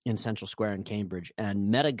in Central Square in Cambridge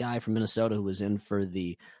and met a guy from Minnesota who was in for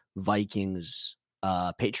the Vikings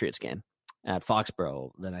Patriots game at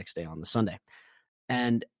Foxborough the next day on the Sunday.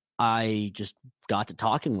 And I just got to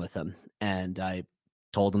talking with him, and I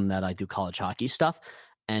told him that I do college hockey stuff.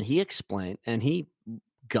 And he explained, and he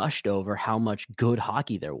gushed over how much good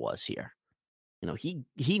hockey there was here. You know,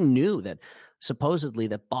 he knew that supposedly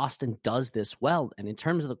that Boston does this well. And in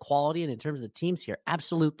terms of the quality and in terms of the teams here,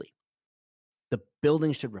 absolutely. The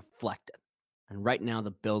buildings should reflect it. And right now,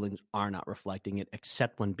 the buildings are not reflecting it,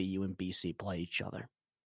 except when BU and BC play each other.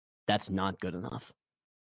 That's not good enough.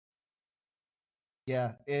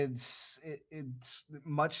 Yeah, it's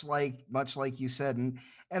much like you said,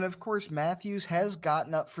 and of course Matthews has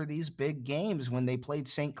gotten up for these big games. When they played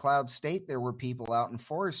St. Cloud State, there were people out in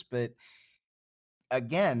force, but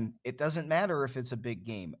again, it doesn't matter if it's a big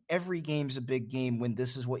game. Every game's a big game when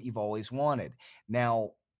this is what you've always wanted.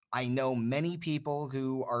 Now, I know many people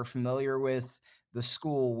who are familiar with the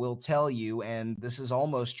school will tell you, and this is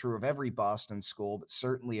almost true of every Boston school, but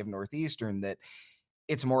certainly of Northeastern, that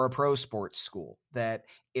it's more a pro sports school, that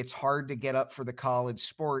it's hard to get up for the college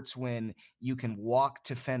sports when you can walk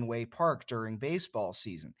to Fenway Park during baseball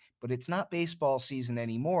season. But it's not baseball season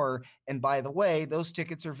anymore. And by the way, those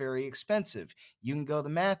tickets are very expensive. You can go to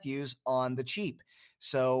Matthews on the cheap.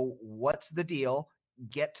 So what's the deal?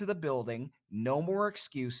 Get to the building, no more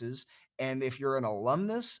excuses. And if you're an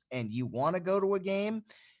alumnus and you want to go to a game,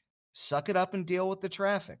 suck it up and deal with the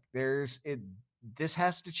traffic. This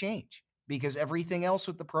has to change, because everything else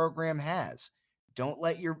with the program has. Don't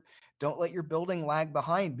let your building lag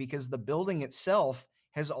behind, because the building itself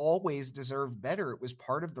has always deserved better. It was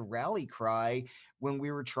part of the rally cry when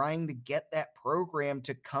we were trying to get that program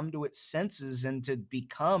to come to its senses and to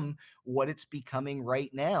become what it's becoming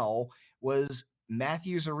right now. Was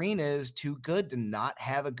Matthews Arena is too good to not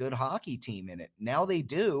have a good hockey team in it. Now they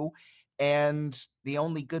do, and the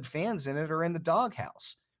only good fans in it are in the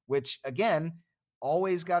doghouse, which again,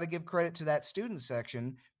 always got to give credit to that student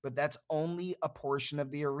section, but that's only a portion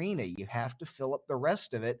of the arena. You have to fill up the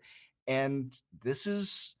rest of it. And this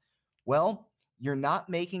is, well, you're not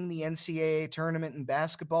making the NCAA tournament in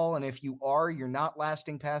basketball. And if you are, you're not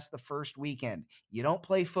lasting past the first weekend. You don't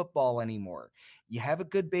play football anymore. You have a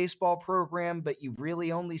good baseball program, but you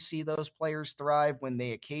really only see those players thrive when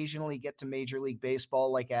they occasionally get to Major League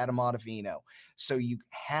Baseball, like Adam Ottavino. So you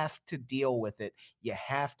have to deal with it. You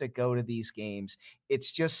have to go to these games.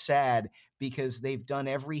 It's just sad because they've done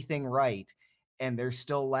everything right and they're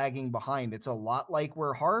still lagging behind. It's a lot like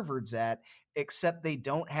where Harvard's at, except they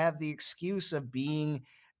don't have the excuse of being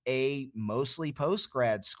a mostly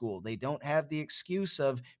post-grad school. They don't have the excuse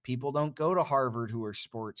of people don't go to Harvard who are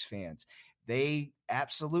sports fans. They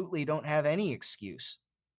absolutely don't have any excuse.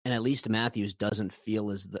 And at least Matthews doesn't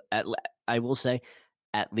feel I will say,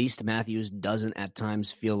 at least Matthews doesn't at times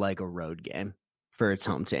feel like a road game for its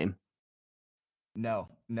home team. No,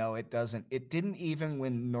 it doesn't. It didn't even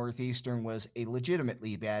when Northeastern was a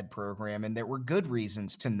legitimately bad program, and there were good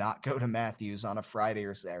reasons to not go to Matthews on a Friday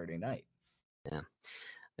or Saturday night. Yeah,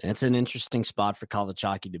 it's an interesting spot for college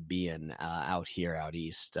hockey to be in out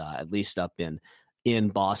east, at least up in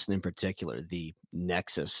Boston in particular, the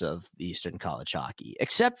nexus of Eastern college hockey,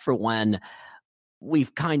 except for when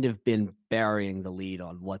we've kind of been burying the lead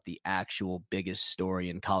on what the actual biggest story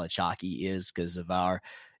in college hockey is because of our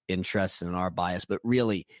interest and our bias. But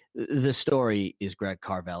really, the story is Greg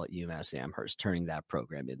Carvel at UMass Amherst turning that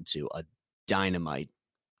program into a dynamite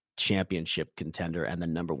championship contender and the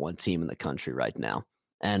number one team in the country right now.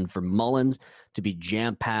 And for Mullins to be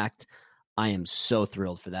jam-packed, I am so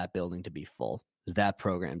thrilled for that building to be full, because that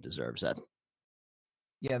program deserves it.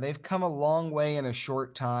 Yeah, they've come a long way in a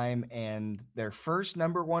short time, and their first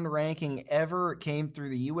number one ranking ever came through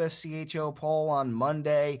the USCHO poll on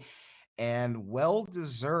Monday, and well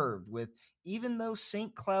deserved. With even though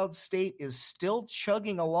St. Cloud State is still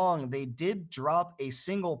chugging along, they did drop a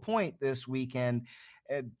single point this weekend,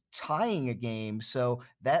 uh, tying a game. So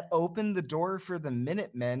that opened the door for the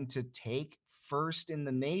Minutemen to take first in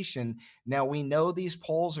the nation. Now we know these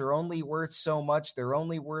polls are only worth so much, they're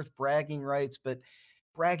only worth bragging rights, but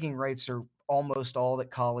bragging rights are almost all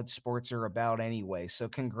that college sports are about anyway. So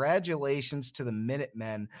congratulations to the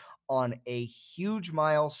Minutemen on a huge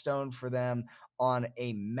milestone for them, on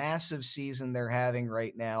a massive season they're having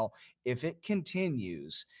right now. If it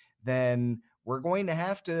continues, then we're going to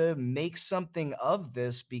have to make something of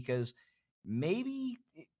this, because maybe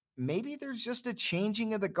maybe there's just a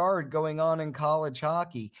changing of the guard going on in college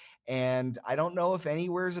hockey, and I don't know if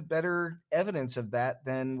anywhere's a better evidence of that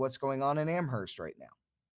than what's going on in Amherst right now.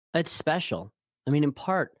 It's special. I mean, in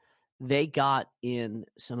part, they got in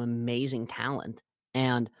some amazing talent.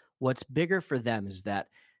 And what's bigger for them is that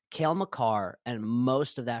Cale Makar and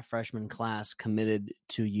most of that freshman class committed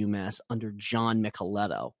to UMass under John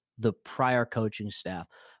Micheletto, the prior coaching staff,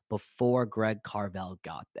 before Greg Carvel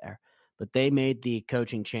got there. But they made the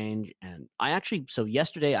coaching change. And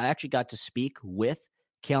yesterday, I actually got to speak with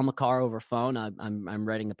Cale Makar over phone. I'm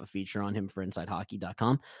writing up a feature on him for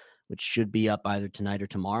InsideHockey.com, which should be up either tonight or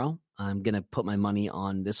tomorrow. I'm going to put my money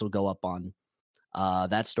on this will go up on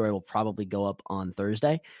that story will probably go up on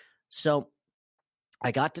Thursday. So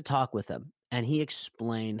I got to talk with him, and he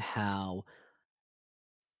explained how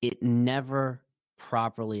it never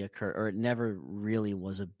properly occurred, or it never really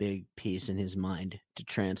was a big piece in his mind to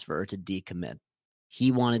transfer or to decommit.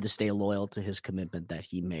 He wanted to stay loyal to his commitment that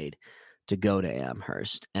he made to go to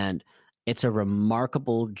Amherst. And it's a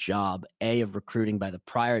remarkable job, of recruiting by the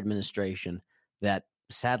prior administration that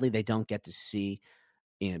sadly they don't get to see,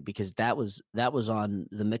 because that was on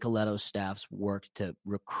the Micheletto staff's work to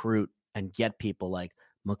recruit and get people like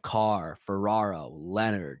Makar, Ferraro,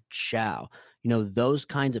 Leonard, Chow. Those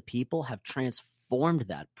kinds of people have transformed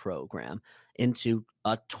that program into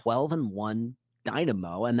a 12-1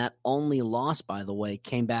 dynamo, and that only loss, by the way,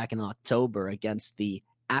 came back in October against the,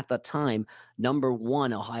 at the time, number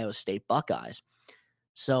 1 Ohio State Buckeyes.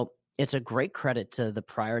 So it's a great credit to the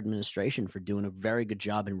prior administration for doing a very good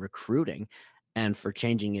job in recruiting and for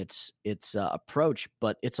changing its approach.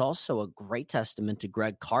 But it's also a great testament to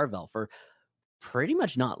Greg Carvel for pretty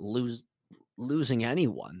much not losing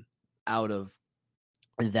anyone out of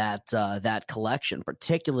that collection,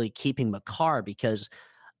 particularly keeping Makar, because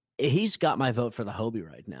he's got my vote for the Hobie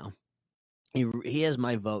right now. He has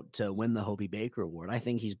my vote to win the Hobie Baker Award. I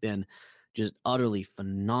think he's been just utterly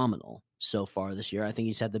phenomenal so far this year. I think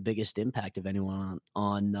he's had the biggest impact of anyone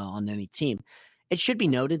on any team. It should be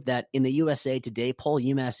noted that in the USA Today poll,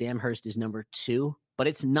 UMass Amherst is number 2, but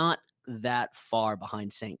it's not that far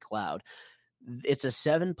behind St. Cloud. It's a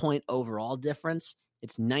 7-point overall difference.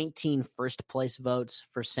 It's 19 first-place votes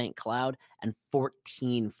for St. Cloud and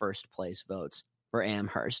 14 first-place votes for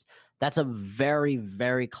Amherst. That's a very,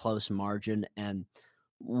 very close margin, and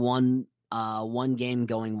one game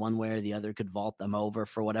going one way or the other could vault them over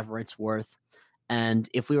for whatever it's worth. And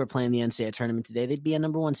if we were playing the NCAA tournament today, they'd be a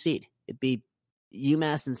number 1 seed. It'd be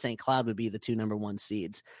UMass and St. Cloud would be the 2 number 1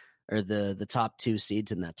 seeds, or the top 2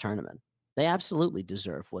 seeds in that tournament. They absolutely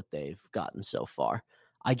deserve what they've gotten so far.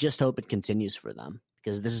 I just hope it continues for them,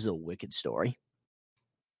 because this is a wicked story.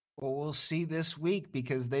 Well, we'll see this week,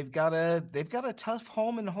 because they've got a tough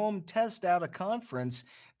home test out of conference.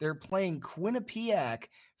 They're playing Quinnipiac.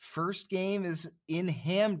 First game is in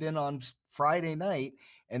Hamden on Friday night,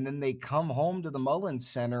 and then they come home to the Mullins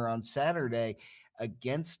Center on Saturday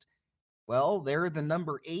against, well, they're the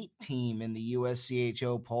number 8 team in the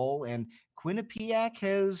USCHO poll, and Quinnipiac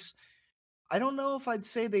has, I don't know if I'd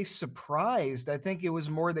say they surprised. I think it was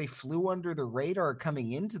more they flew under the radar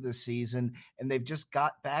coming into the season, and they've just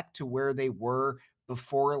got back to where they were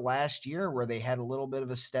before last year, where they had a little bit of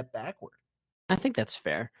a step backward. I think that's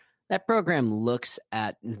fair. That program looks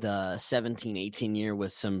at the 17-18 year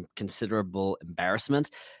with some considerable embarrassment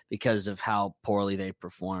because of how poorly they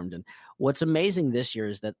performed. And what's amazing this year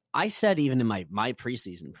is that I said, even in my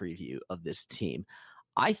preseason preview of this team,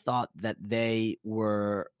 I thought that they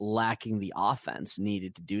were lacking the offense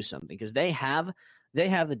needed to do something, because they have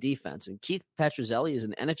the defense. And Keith Petruzzelli is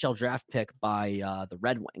an NHL draft pick by the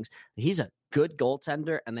Red Wings. He's a good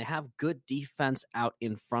goaltender, and they have good defense out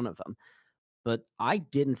in front of him. But I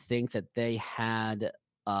didn't think that they had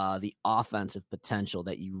the offensive potential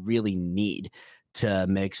that you really need to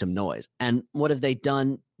make some noise. And what have they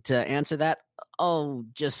done to answer that?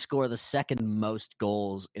 just score the second most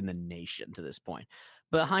goals in the nation to this point,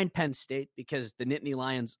 behind Penn State, because the Nittany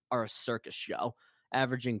Lions are a circus show,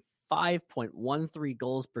 averaging 5.13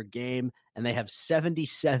 goals per game, and they have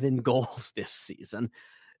 77 goals this season.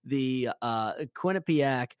 The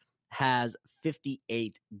Quinnipiac has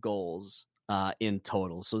 58 goals in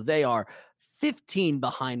total, so they are 15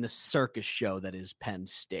 behind the circus show that is Penn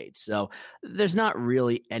State. So there's not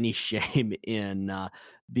really any shame in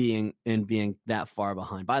being that far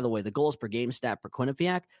behind. By the way, the goals per game stat for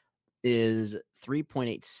Quinnipiac is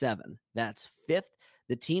 3.87. That's fifth.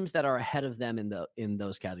 The teams that are ahead of them in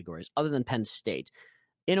those categories, other than Penn State,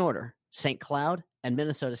 in order, St. Cloud and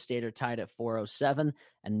Minnesota State are tied at 407,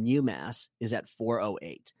 and UMass is at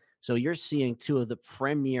 408. So you're seeing two of the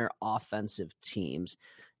premier offensive teams.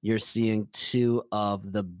 You're seeing two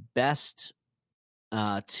of the best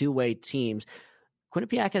two-way teams.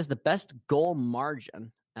 Quinnipiac has the best goal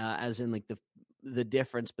margin, as in like the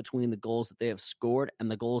difference between the goals that they have scored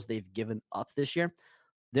and the goals they've given up this year.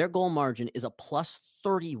 Their goal margin is a plus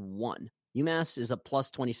 31. UMass is a plus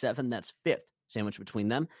 27. That's fifth, sandwiched between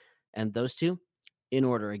them. And those two, in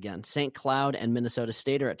order again, St. Cloud and Minnesota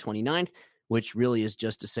State are at 29th, which really is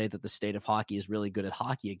just to say that the state of hockey is really good at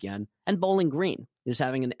hockey again. And Bowling Green is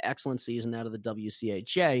having an excellent season out of the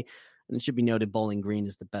WCHA. And it should be noted, Bowling Green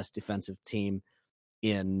is the best defensive team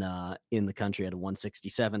in the country at a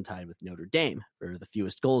 167, tied with Notre Dame for the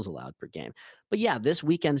fewest goals allowed per game. But yeah, this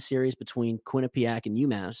weekend series between Quinnipiac and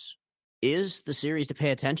UMass is the series to pay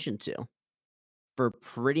attention to for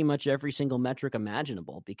pretty much every single metric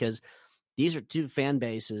imaginable, because these are two fan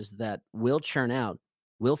bases that will churn out,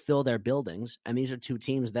 will fill their buildings, and these are two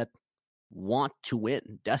teams that want to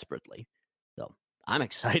win desperately. So I'm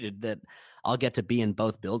excited that I'll get to be in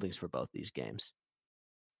both buildings for both these games.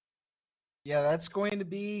 Yeah, that's going to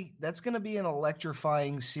be an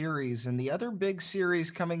electrifying series. And the other big series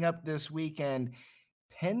coming up this weekend,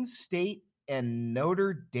 Penn State and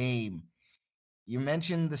Notre Dame. You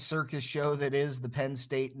mentioned the circus show that is the Penn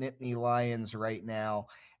State Nittany Lions right now,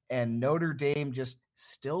 and Notre Dame just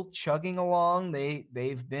still chugging along.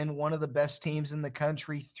 They've been one of the best teams in the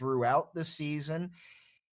country throughout the season.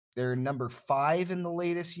 They're number 5 in the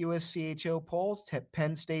latest USCHO poll.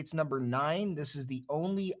 Penn State's number 9. This is the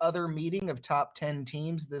only other meeting of top 10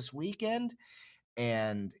 teams this weekend,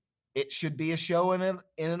 and it should be a show in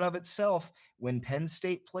and of itself. When Penn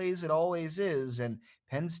State plays, it always is. And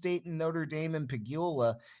Penn State and Notre Dame and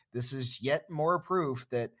Pagula, this is yet more proof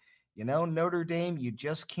that, Notre Dame, you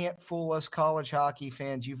just can't fool us college hockey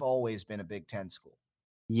fans. You've always been a Big Ten school.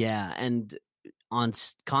 Yeah, and on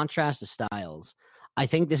contrast to styles, I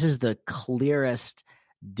think this is the clearest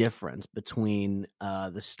difference between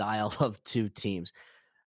the style of two teams.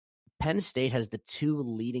 Penn State has the two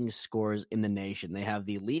leading scorers in the nation. They have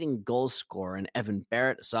the leading goal scorer in Evan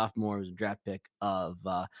Barrett, a sophomore who's a draft pick of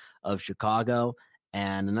Chicago,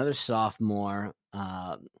 and another sophomore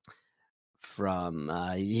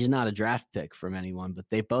he's not a draft pick from anyone, but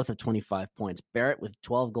they both have 25 points. Barrett with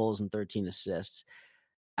 12 goals and 13 assists.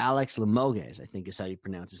 Alex Limoges, I think is how you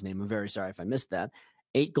pronounce his name. I'm very sorry if I missed that.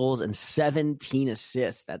 8 goals and 17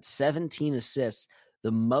 assists. That's 17 assists,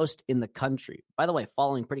 the most in the country. By the way,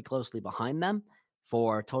 following pretty closely behind them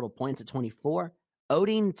for total points at 24,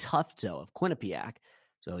 Odin Tufto of Quinnipiac.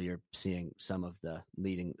 So you're seeing some of the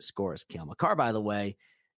leading scorers. Cale Makar, by the way,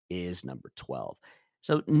 is number 12.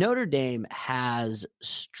 So Notre Dame has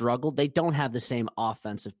struggled. They don't have the same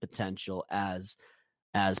offensive potential as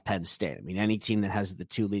Penn State. I mean, any team that has the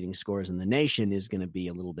two leading scorers in the nation is going to be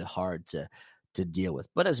a little bit hard to deal with.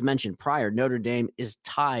 But as mentioned prior, Notre Dame is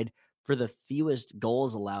tied for the fewest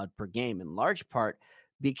goals allowed per game, in large part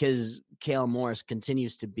because Cale Morris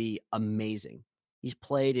continues to be amazing. He's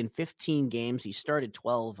played in 15 games. He started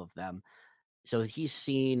 12 of them. So he's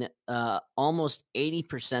seen almost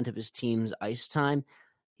 80% of his team's ice time.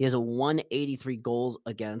 He has a 183 goals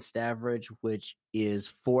against average, which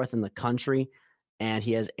is 4th in the country. And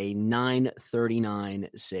he has a 939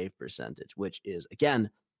 save percentage, which is,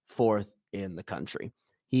 again, 4th in the country.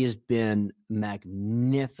 He has been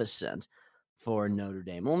magnificent for Notre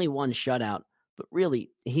Dame. Only one shutout, but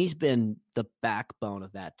really, he's been the backbone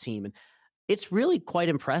of that team. And it's really quite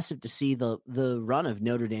impressive to see the run of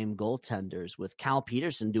Notre Dame goaltenders, with Cal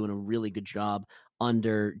Peterson doing a really good job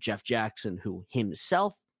under Jeff Jackson, who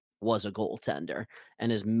himself was a goaltender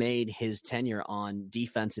and has made his tenure on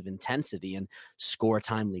defensive intensity and score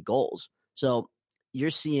timely goals. So you're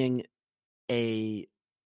seeing a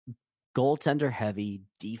goaltender-heavy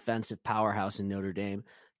defensive powerhouse in Notre Dame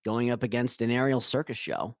going up against an aerial circus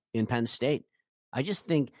show in Penn State. I just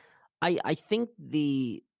think, I think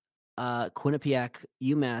the Quinnipiac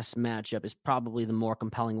UMass matchup is probably the more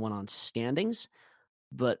compelling one on standings,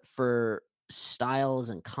 but for styles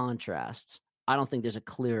and contrasts, I don't think there's a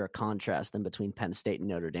clearer contrast than between Penn State and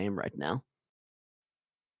Notre Dame right now.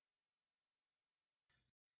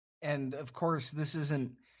 And of course, this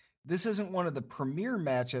isn't one of the premier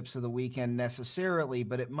matchups of the weekend necessarily,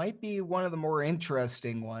 but it might be one of the more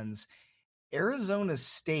interesting ones. Arizona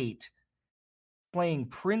State playing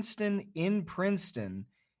Princeton in Princeton.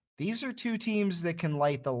 These are two teams that can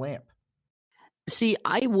light the lamp. See,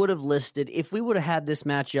 I would have listed, if we would have had this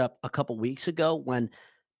matchup a couple weeks ago when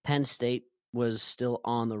Penn State was still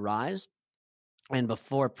on the rise and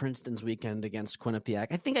before Princeton's weekend against Quinnipiac,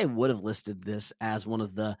 I think I would have listed this as one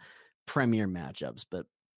of the premier matchups. But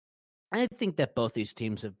I think that both these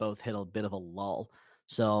teams have both hit a bit of a lull.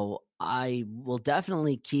 So I will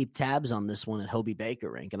definitely keep tabs on this one at Hobie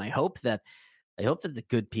Baker Rink. And I hope that the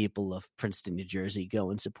good people of Princeton, New Jersey go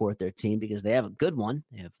and support their team because they have a good one.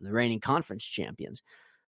 They have the reigning conference champions.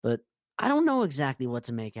 But I don't know exactly what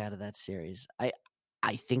to make out of that series.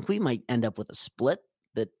 I think we might end up with a split,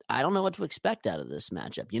 but I don't know what to expect out of this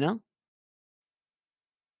matchup, you know?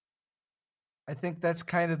 I think that's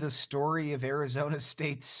kind of the story of Arizona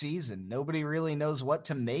State's season. Nobody really knows what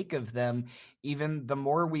to make of them. Even the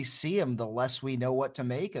more we see them, the less we know what to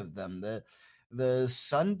make of them. The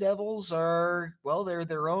Sun Devils are, well, they're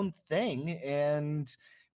their own thing, and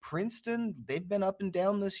Princeton, they've been up and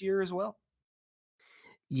down this year as well.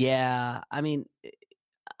 Yeah, I mean,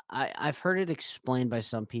 I've heard it explained by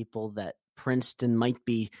some people that Princeton might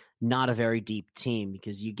be not a very deep team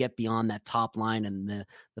because you get beyond that top line and the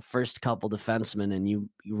first couple defensemen and you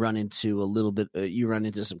run into a little bit, you run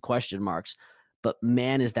into some question marks. But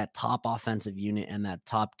man, is that top offensive unit and that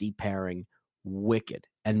top D pairing wicked.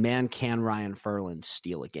 And man, can Ryan Furlan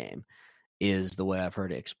steal a game is the way I've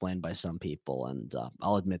heard it explained by some people. And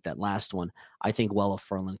I'll admit that last one, I think well of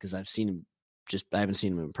Furlan because I've seen him I haven't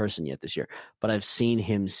seen him in person yet this year, but I've seen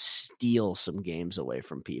him steal some games away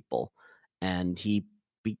from people. And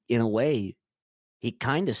in a way, he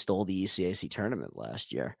kind of stole the ECAC tournament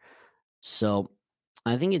last year. So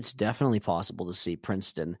I think it's definitely possible to see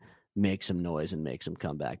Princeton make some noise and make some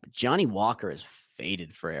comeback. But Johnny Walker is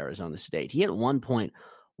faded for Arizona State. He at one point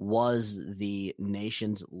was the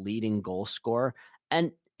nation's leading goal scorer,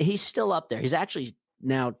 and he's still up there. He's actually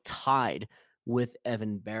now tied with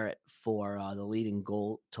Evan Barrett for the leading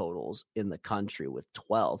goal totals in the country with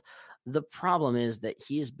 12. The problem is that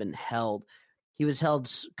he was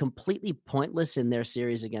held completely pointless in their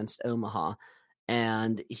series against Omaha,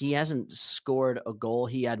 and he hasn't scored a goal.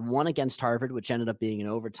 He had one against Harvard, which ended up being an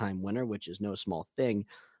overtime winner, which is no small thing.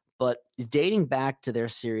 But dating back to their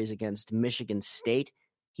series against Michigan State,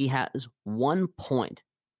 he has 1 point,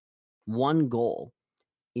 1 goal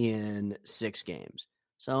in 6 games.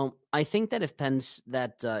 So I think that if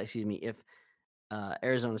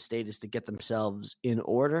Arizona State is to get themselves in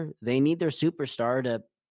order, they need their superstar to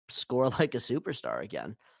score like a superstar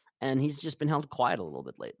again. And he's just been held quiet a little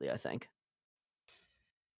bit lately, I think.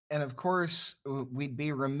 And of course, we'd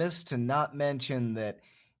be remiss to not mention that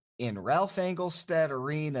in Ralph Engelstad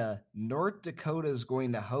Arena, North Dakota is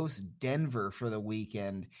going to host Denver for the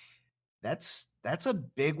weekend. That's a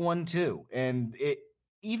big one too. And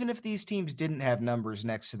even if these teams didn't have numbers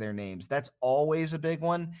next to their names, that's always a big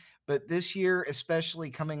one. But this year,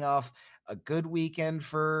 especially coming off a good weekend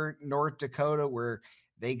for North Dakota where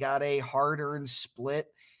they got a hard-earned split,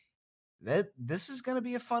 this is going to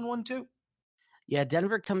be a fun one too. Yeah,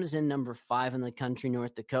 Denver comes in number 5 in the country.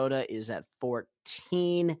 North Dakota is at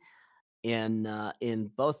 14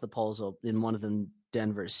 in both the polls. In one of them,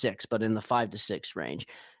 Denver 6, but in the 5 to 6 range.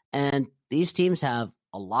 And these teams have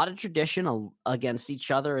a lot of tradition against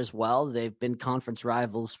each other as well. They've been conference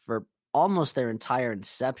rivals for almost their entire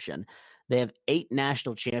inception. They have 8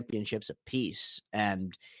 national championships apiece.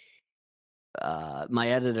 And my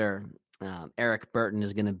editor, Eric Burton,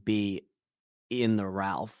 is going to be in the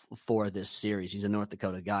Ralph for this series. He's a North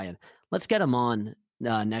Dakota guy. And let's get him on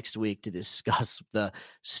next week to discuss the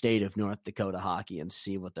state of North Dakota hockey and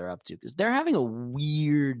see what they're up to. Because they're having a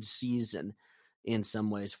weird season in some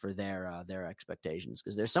ways for their expectations,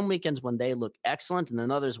 because there's some weekends when they look excellent and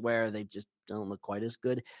then others where they just don't look quite as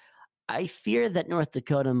good. I fear that North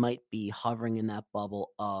Dakota might be hovering in that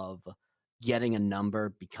bubble of getting a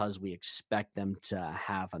number because we expect them to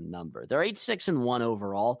have a number. They're 8-6-1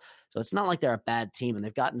 overall, so it's not like they're a bad team, and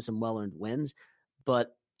they've gotten some well-earned wins,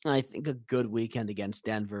 but I think a good weekend against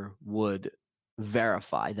Denver would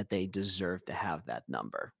verify that they deserve to have that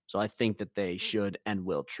number. So I think that they should and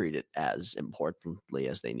will treat it as importantly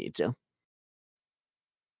as they need to.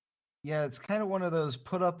 Yeah, it's kind of one of those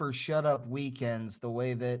put up or shut up weekends, the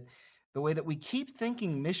way that the way that we keep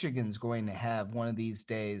thinking Michigan's going to have one of these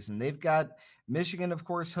days. And they've got Michigan, of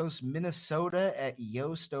course, hosts Minnesota at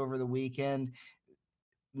Yost over the weekend.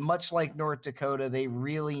 Much like North Dakota, they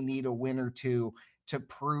really need a win or two to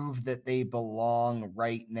prove that they belong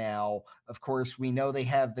right now. Of course, we know they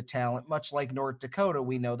have the talent, much like North Dakota,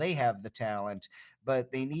 we know they have the talent, but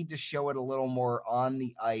they need to show it a little more on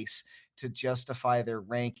the ice to justify their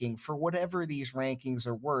ranking for whatever these rankings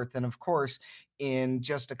are worth. And of course, in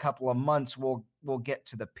just a couple of months, we'll get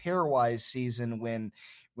to the pairwise season when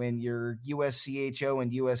your USCHO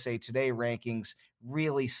and USA Today rankings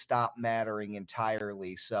really stop mattering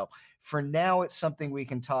entirely. So for now, it's something we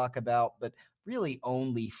can talk about, but really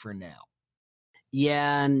only for now.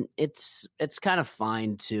 Yeah, and it's kind of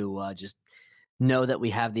fine to just know that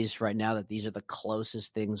we have these right now, that these are the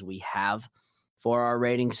closest things we have for our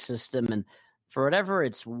rating system. And for whatever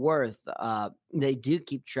it's worth, they do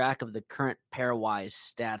keep track of the current pairwise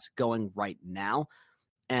stats going right now.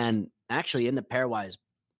 And actually in the pairwise,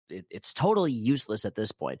 it's totally useless at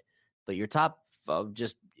this point. But your top,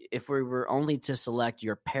 just if we were only to select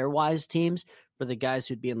your pairwise teams for the guys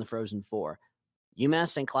who'd be in the Frozen Four, UMass,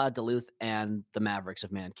 St. Cloud, Duluth, and the Mavericks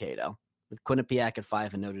of Mankato, with Quinnipiac at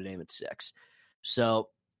 5 and Notre Dame at 6. So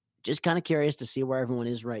just kind of curious to see where everyone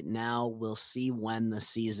is right now. We'll see when the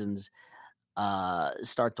seasons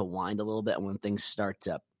start to wind a little bit and when things start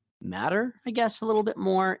to matter, I guess, a little bit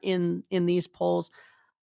more in these polls.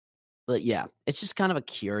 But yeah, it's just kind of a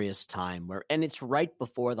curious time and it's right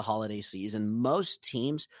before the holiday season. Most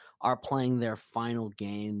teams are playing their final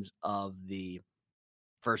games of the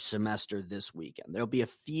first semester this weekend. There'll be a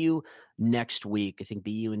few next week. I think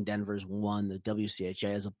BU and Denver's one, the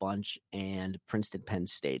WCHA has a bunch, and Princeton Penn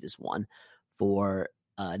State is one for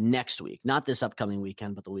next week. Not this upcoming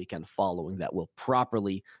weekend, but the weekend following that will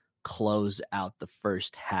properly close out the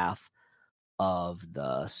first half of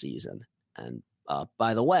the season. And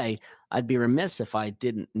by the way, I'd be remiss if I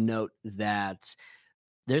didn't note that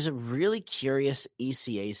there's a really curious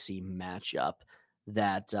ECAC matchup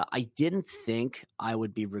that I didn't think I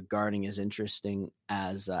would be regarding as interesting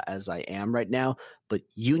as I am right now, but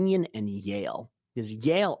Union and Yale. Because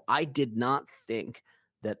Yale, I did not think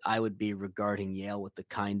that I would be regarding Yale with the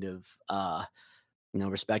kind of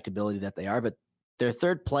respectability that they are, but they're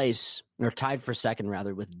third place, or tied for second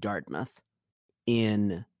rather, with Dartmouth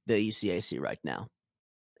in the ECAC right now,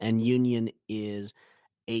 and Union is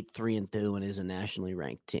 8-3-2 and is a nationally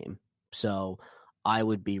ranked team. So I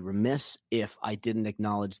would be remiss if I didn't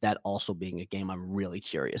acknowledge that also being a game I'm really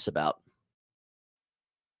curious about.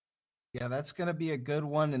 Yeah, that's going to be a good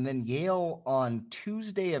one. And then Yale on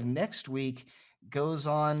Tuesday of next week goes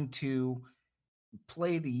on to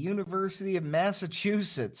play the University of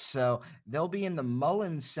Massachusetts. So they'll be in the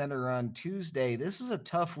Mullins Center on Tuesday. This is a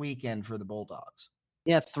tough weekend for the Bulldogs.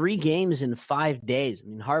 Yeah, 3 games in 5 days. I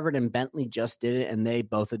mean, Harvard and Bentley just did it, and they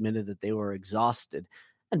both admitted that they were exhausted.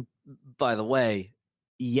 And by the way,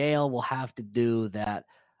 Yale will have to do that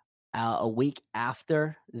a week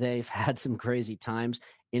after they've had some crazy times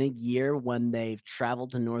in a year when they've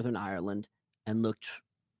traveled to Northern Ireland and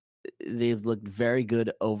they've looked very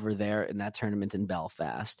good over there in that tournament in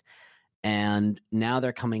Belfast. And now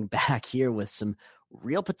they're coming back here with some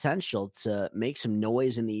real potential to make some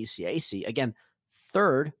noise in the ECAC. Again,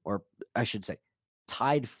 third, or I should say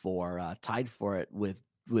tied for it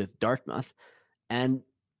with Dartmouth. And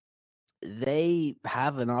they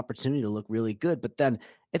have an opportunity to look really good. But then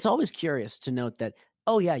it's always curious to note that,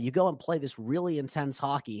 oh yeah, you go and play this really intense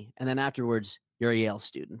hockey, and then afterwards you're a Yale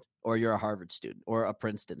student, or you're a Harvard student, or a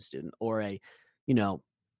Princeton student, or a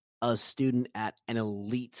student at an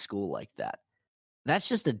elite school like that. That's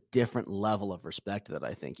just a different level of respect that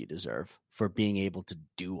I think you deserve for being able to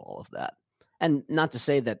do all of that. And not to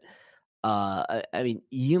say that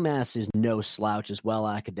UMass is no slouch as well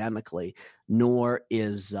academically, nor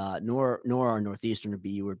are Northeastern or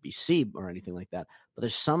BU or BC or anything like that. But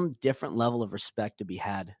there's some different level of respect to be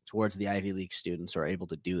had towards the Ivy League students who are able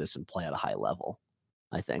to do this and play at a high level,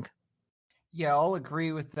 I think. Yeah, I'll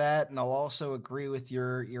agree with that, and I'll also agree with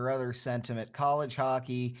your other sentiment. College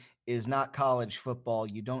hockey is not college football.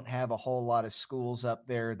 You don't have a whole lot of schools up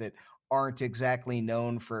there that aren't exactly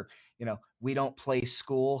known for, we don't play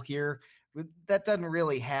school here. That doesn't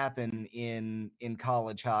really happen in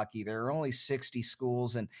college hockey. There are only 60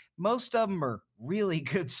 schools, and most of them are really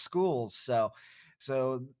good schools.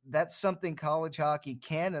 So that's something college hockey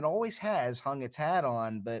can and always has hung its hat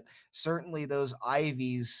on. But certainly those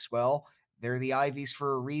Ivies, well, they're the Ivies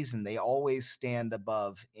for a reason. They always stand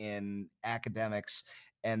above in academics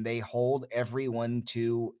and they hold everyone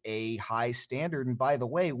to a high standard. And by the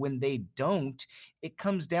way, when they don't, it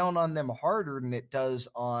comes down on them harder than it does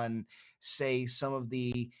on, say, some of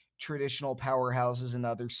the traditional powerhouses in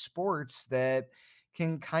other sports that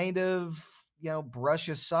can kind of, brush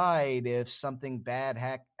aside if something bad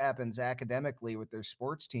happens academically with their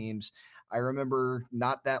sports teams. I remember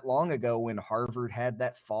not that long ago when Harvard had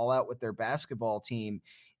that fallout with their basketball team.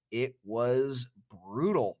 It was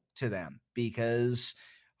brutal to them because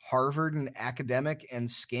Harvard and academic and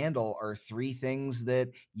scandal are three things that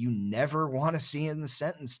you never want to see in the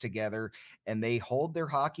sentence together. And they hold their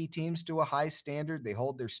hockey teams to a high standard. They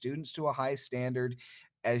hold their students to a high standard.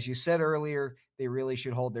 As you said earlier, they really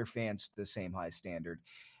should hold their fans to the same high standard.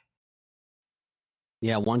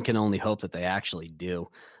 Yeah, one can only hope that they actually do.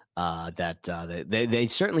 They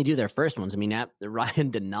certainly do their first ones. I mean,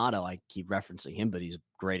 Ryan Donato, I keep referencing him, but he's a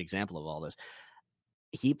great example of all this.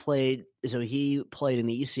 He played in the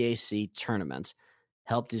ECAC tournament,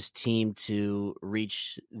 helped his team to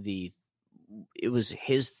reach it was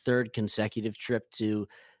his third consecutive trip to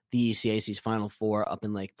the ECAC's Final Four up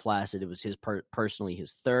in Lake Placid. It was personally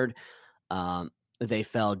his third. They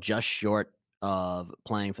fell just short of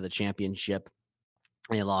playing for the championship.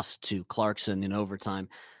 They lost to Clarkson in overtime.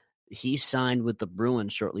 He signed with the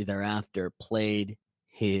Bruins shortly thereafter, played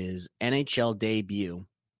his NHL debut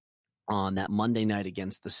on that Monday night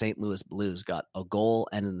against the St. Louis Blues, got a goal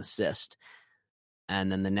and an assist.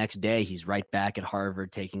 And then the next day, he's right back at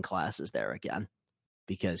Harvard taking classes there again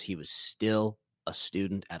because he was still a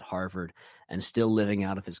student at Harvard and still living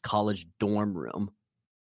out of his college dorm room,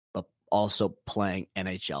 but also playing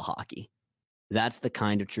NHL hockey. That's the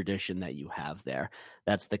kind of tradition that you have there.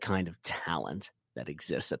 That's the kind of talent that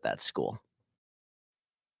exists at that school.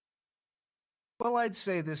 Well, I'd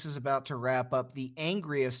say this is about to wrap up the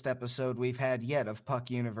angriest episode we've had yet of Puck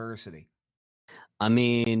University. I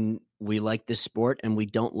mean, we like this sport, and we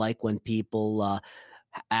don't like when people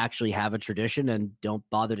actually have a tradition and don't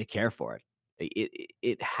bother to care for it.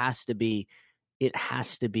 It has to be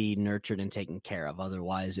nurtured and taken care of.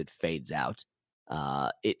 Otherwise, it fades out.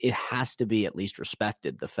 It has to be at least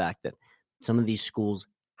respected. The fact that some of these schools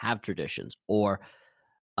have traditions or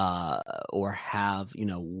have,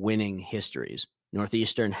 winning histories.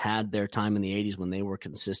 Northeastern had their time in the 80s when they were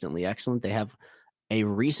consistently excellent. They have a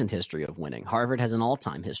recent history of winning. Harvard has an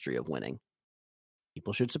all-time history of winning.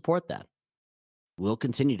 People should support that. We'll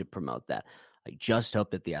continue to promote that. I just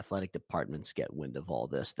hope that the athletic departments get wind of all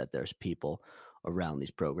this, that there's people around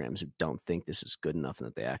these programs who don't think this is good enough and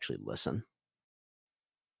that they actually listen.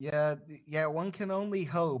 Yeah, one can only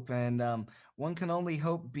hope, and one can only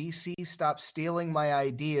hope BC stops stealing my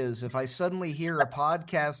ideas. If I suddenly hear a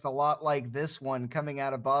podcast a lot like this one coming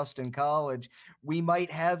out of Boston College, we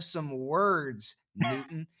might have some words,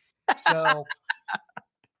 Newton. So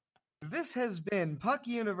this has been Puck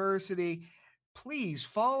University. Please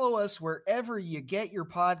follow us wherever you get your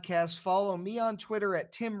podcasts. Follow me on Twitter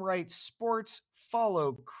at Tim Wright Sports.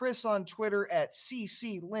 Follow Chris on Twitter at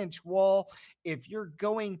CC Lynch Wall. If you're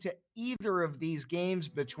going to either of these games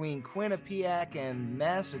between Quinnipiac and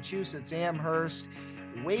Massachusetts Amherst,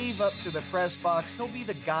 wave up to the press box. He'll be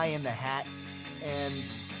the guy in the hat. And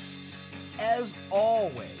as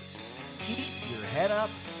always, keep your head up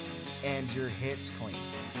and your hits clean.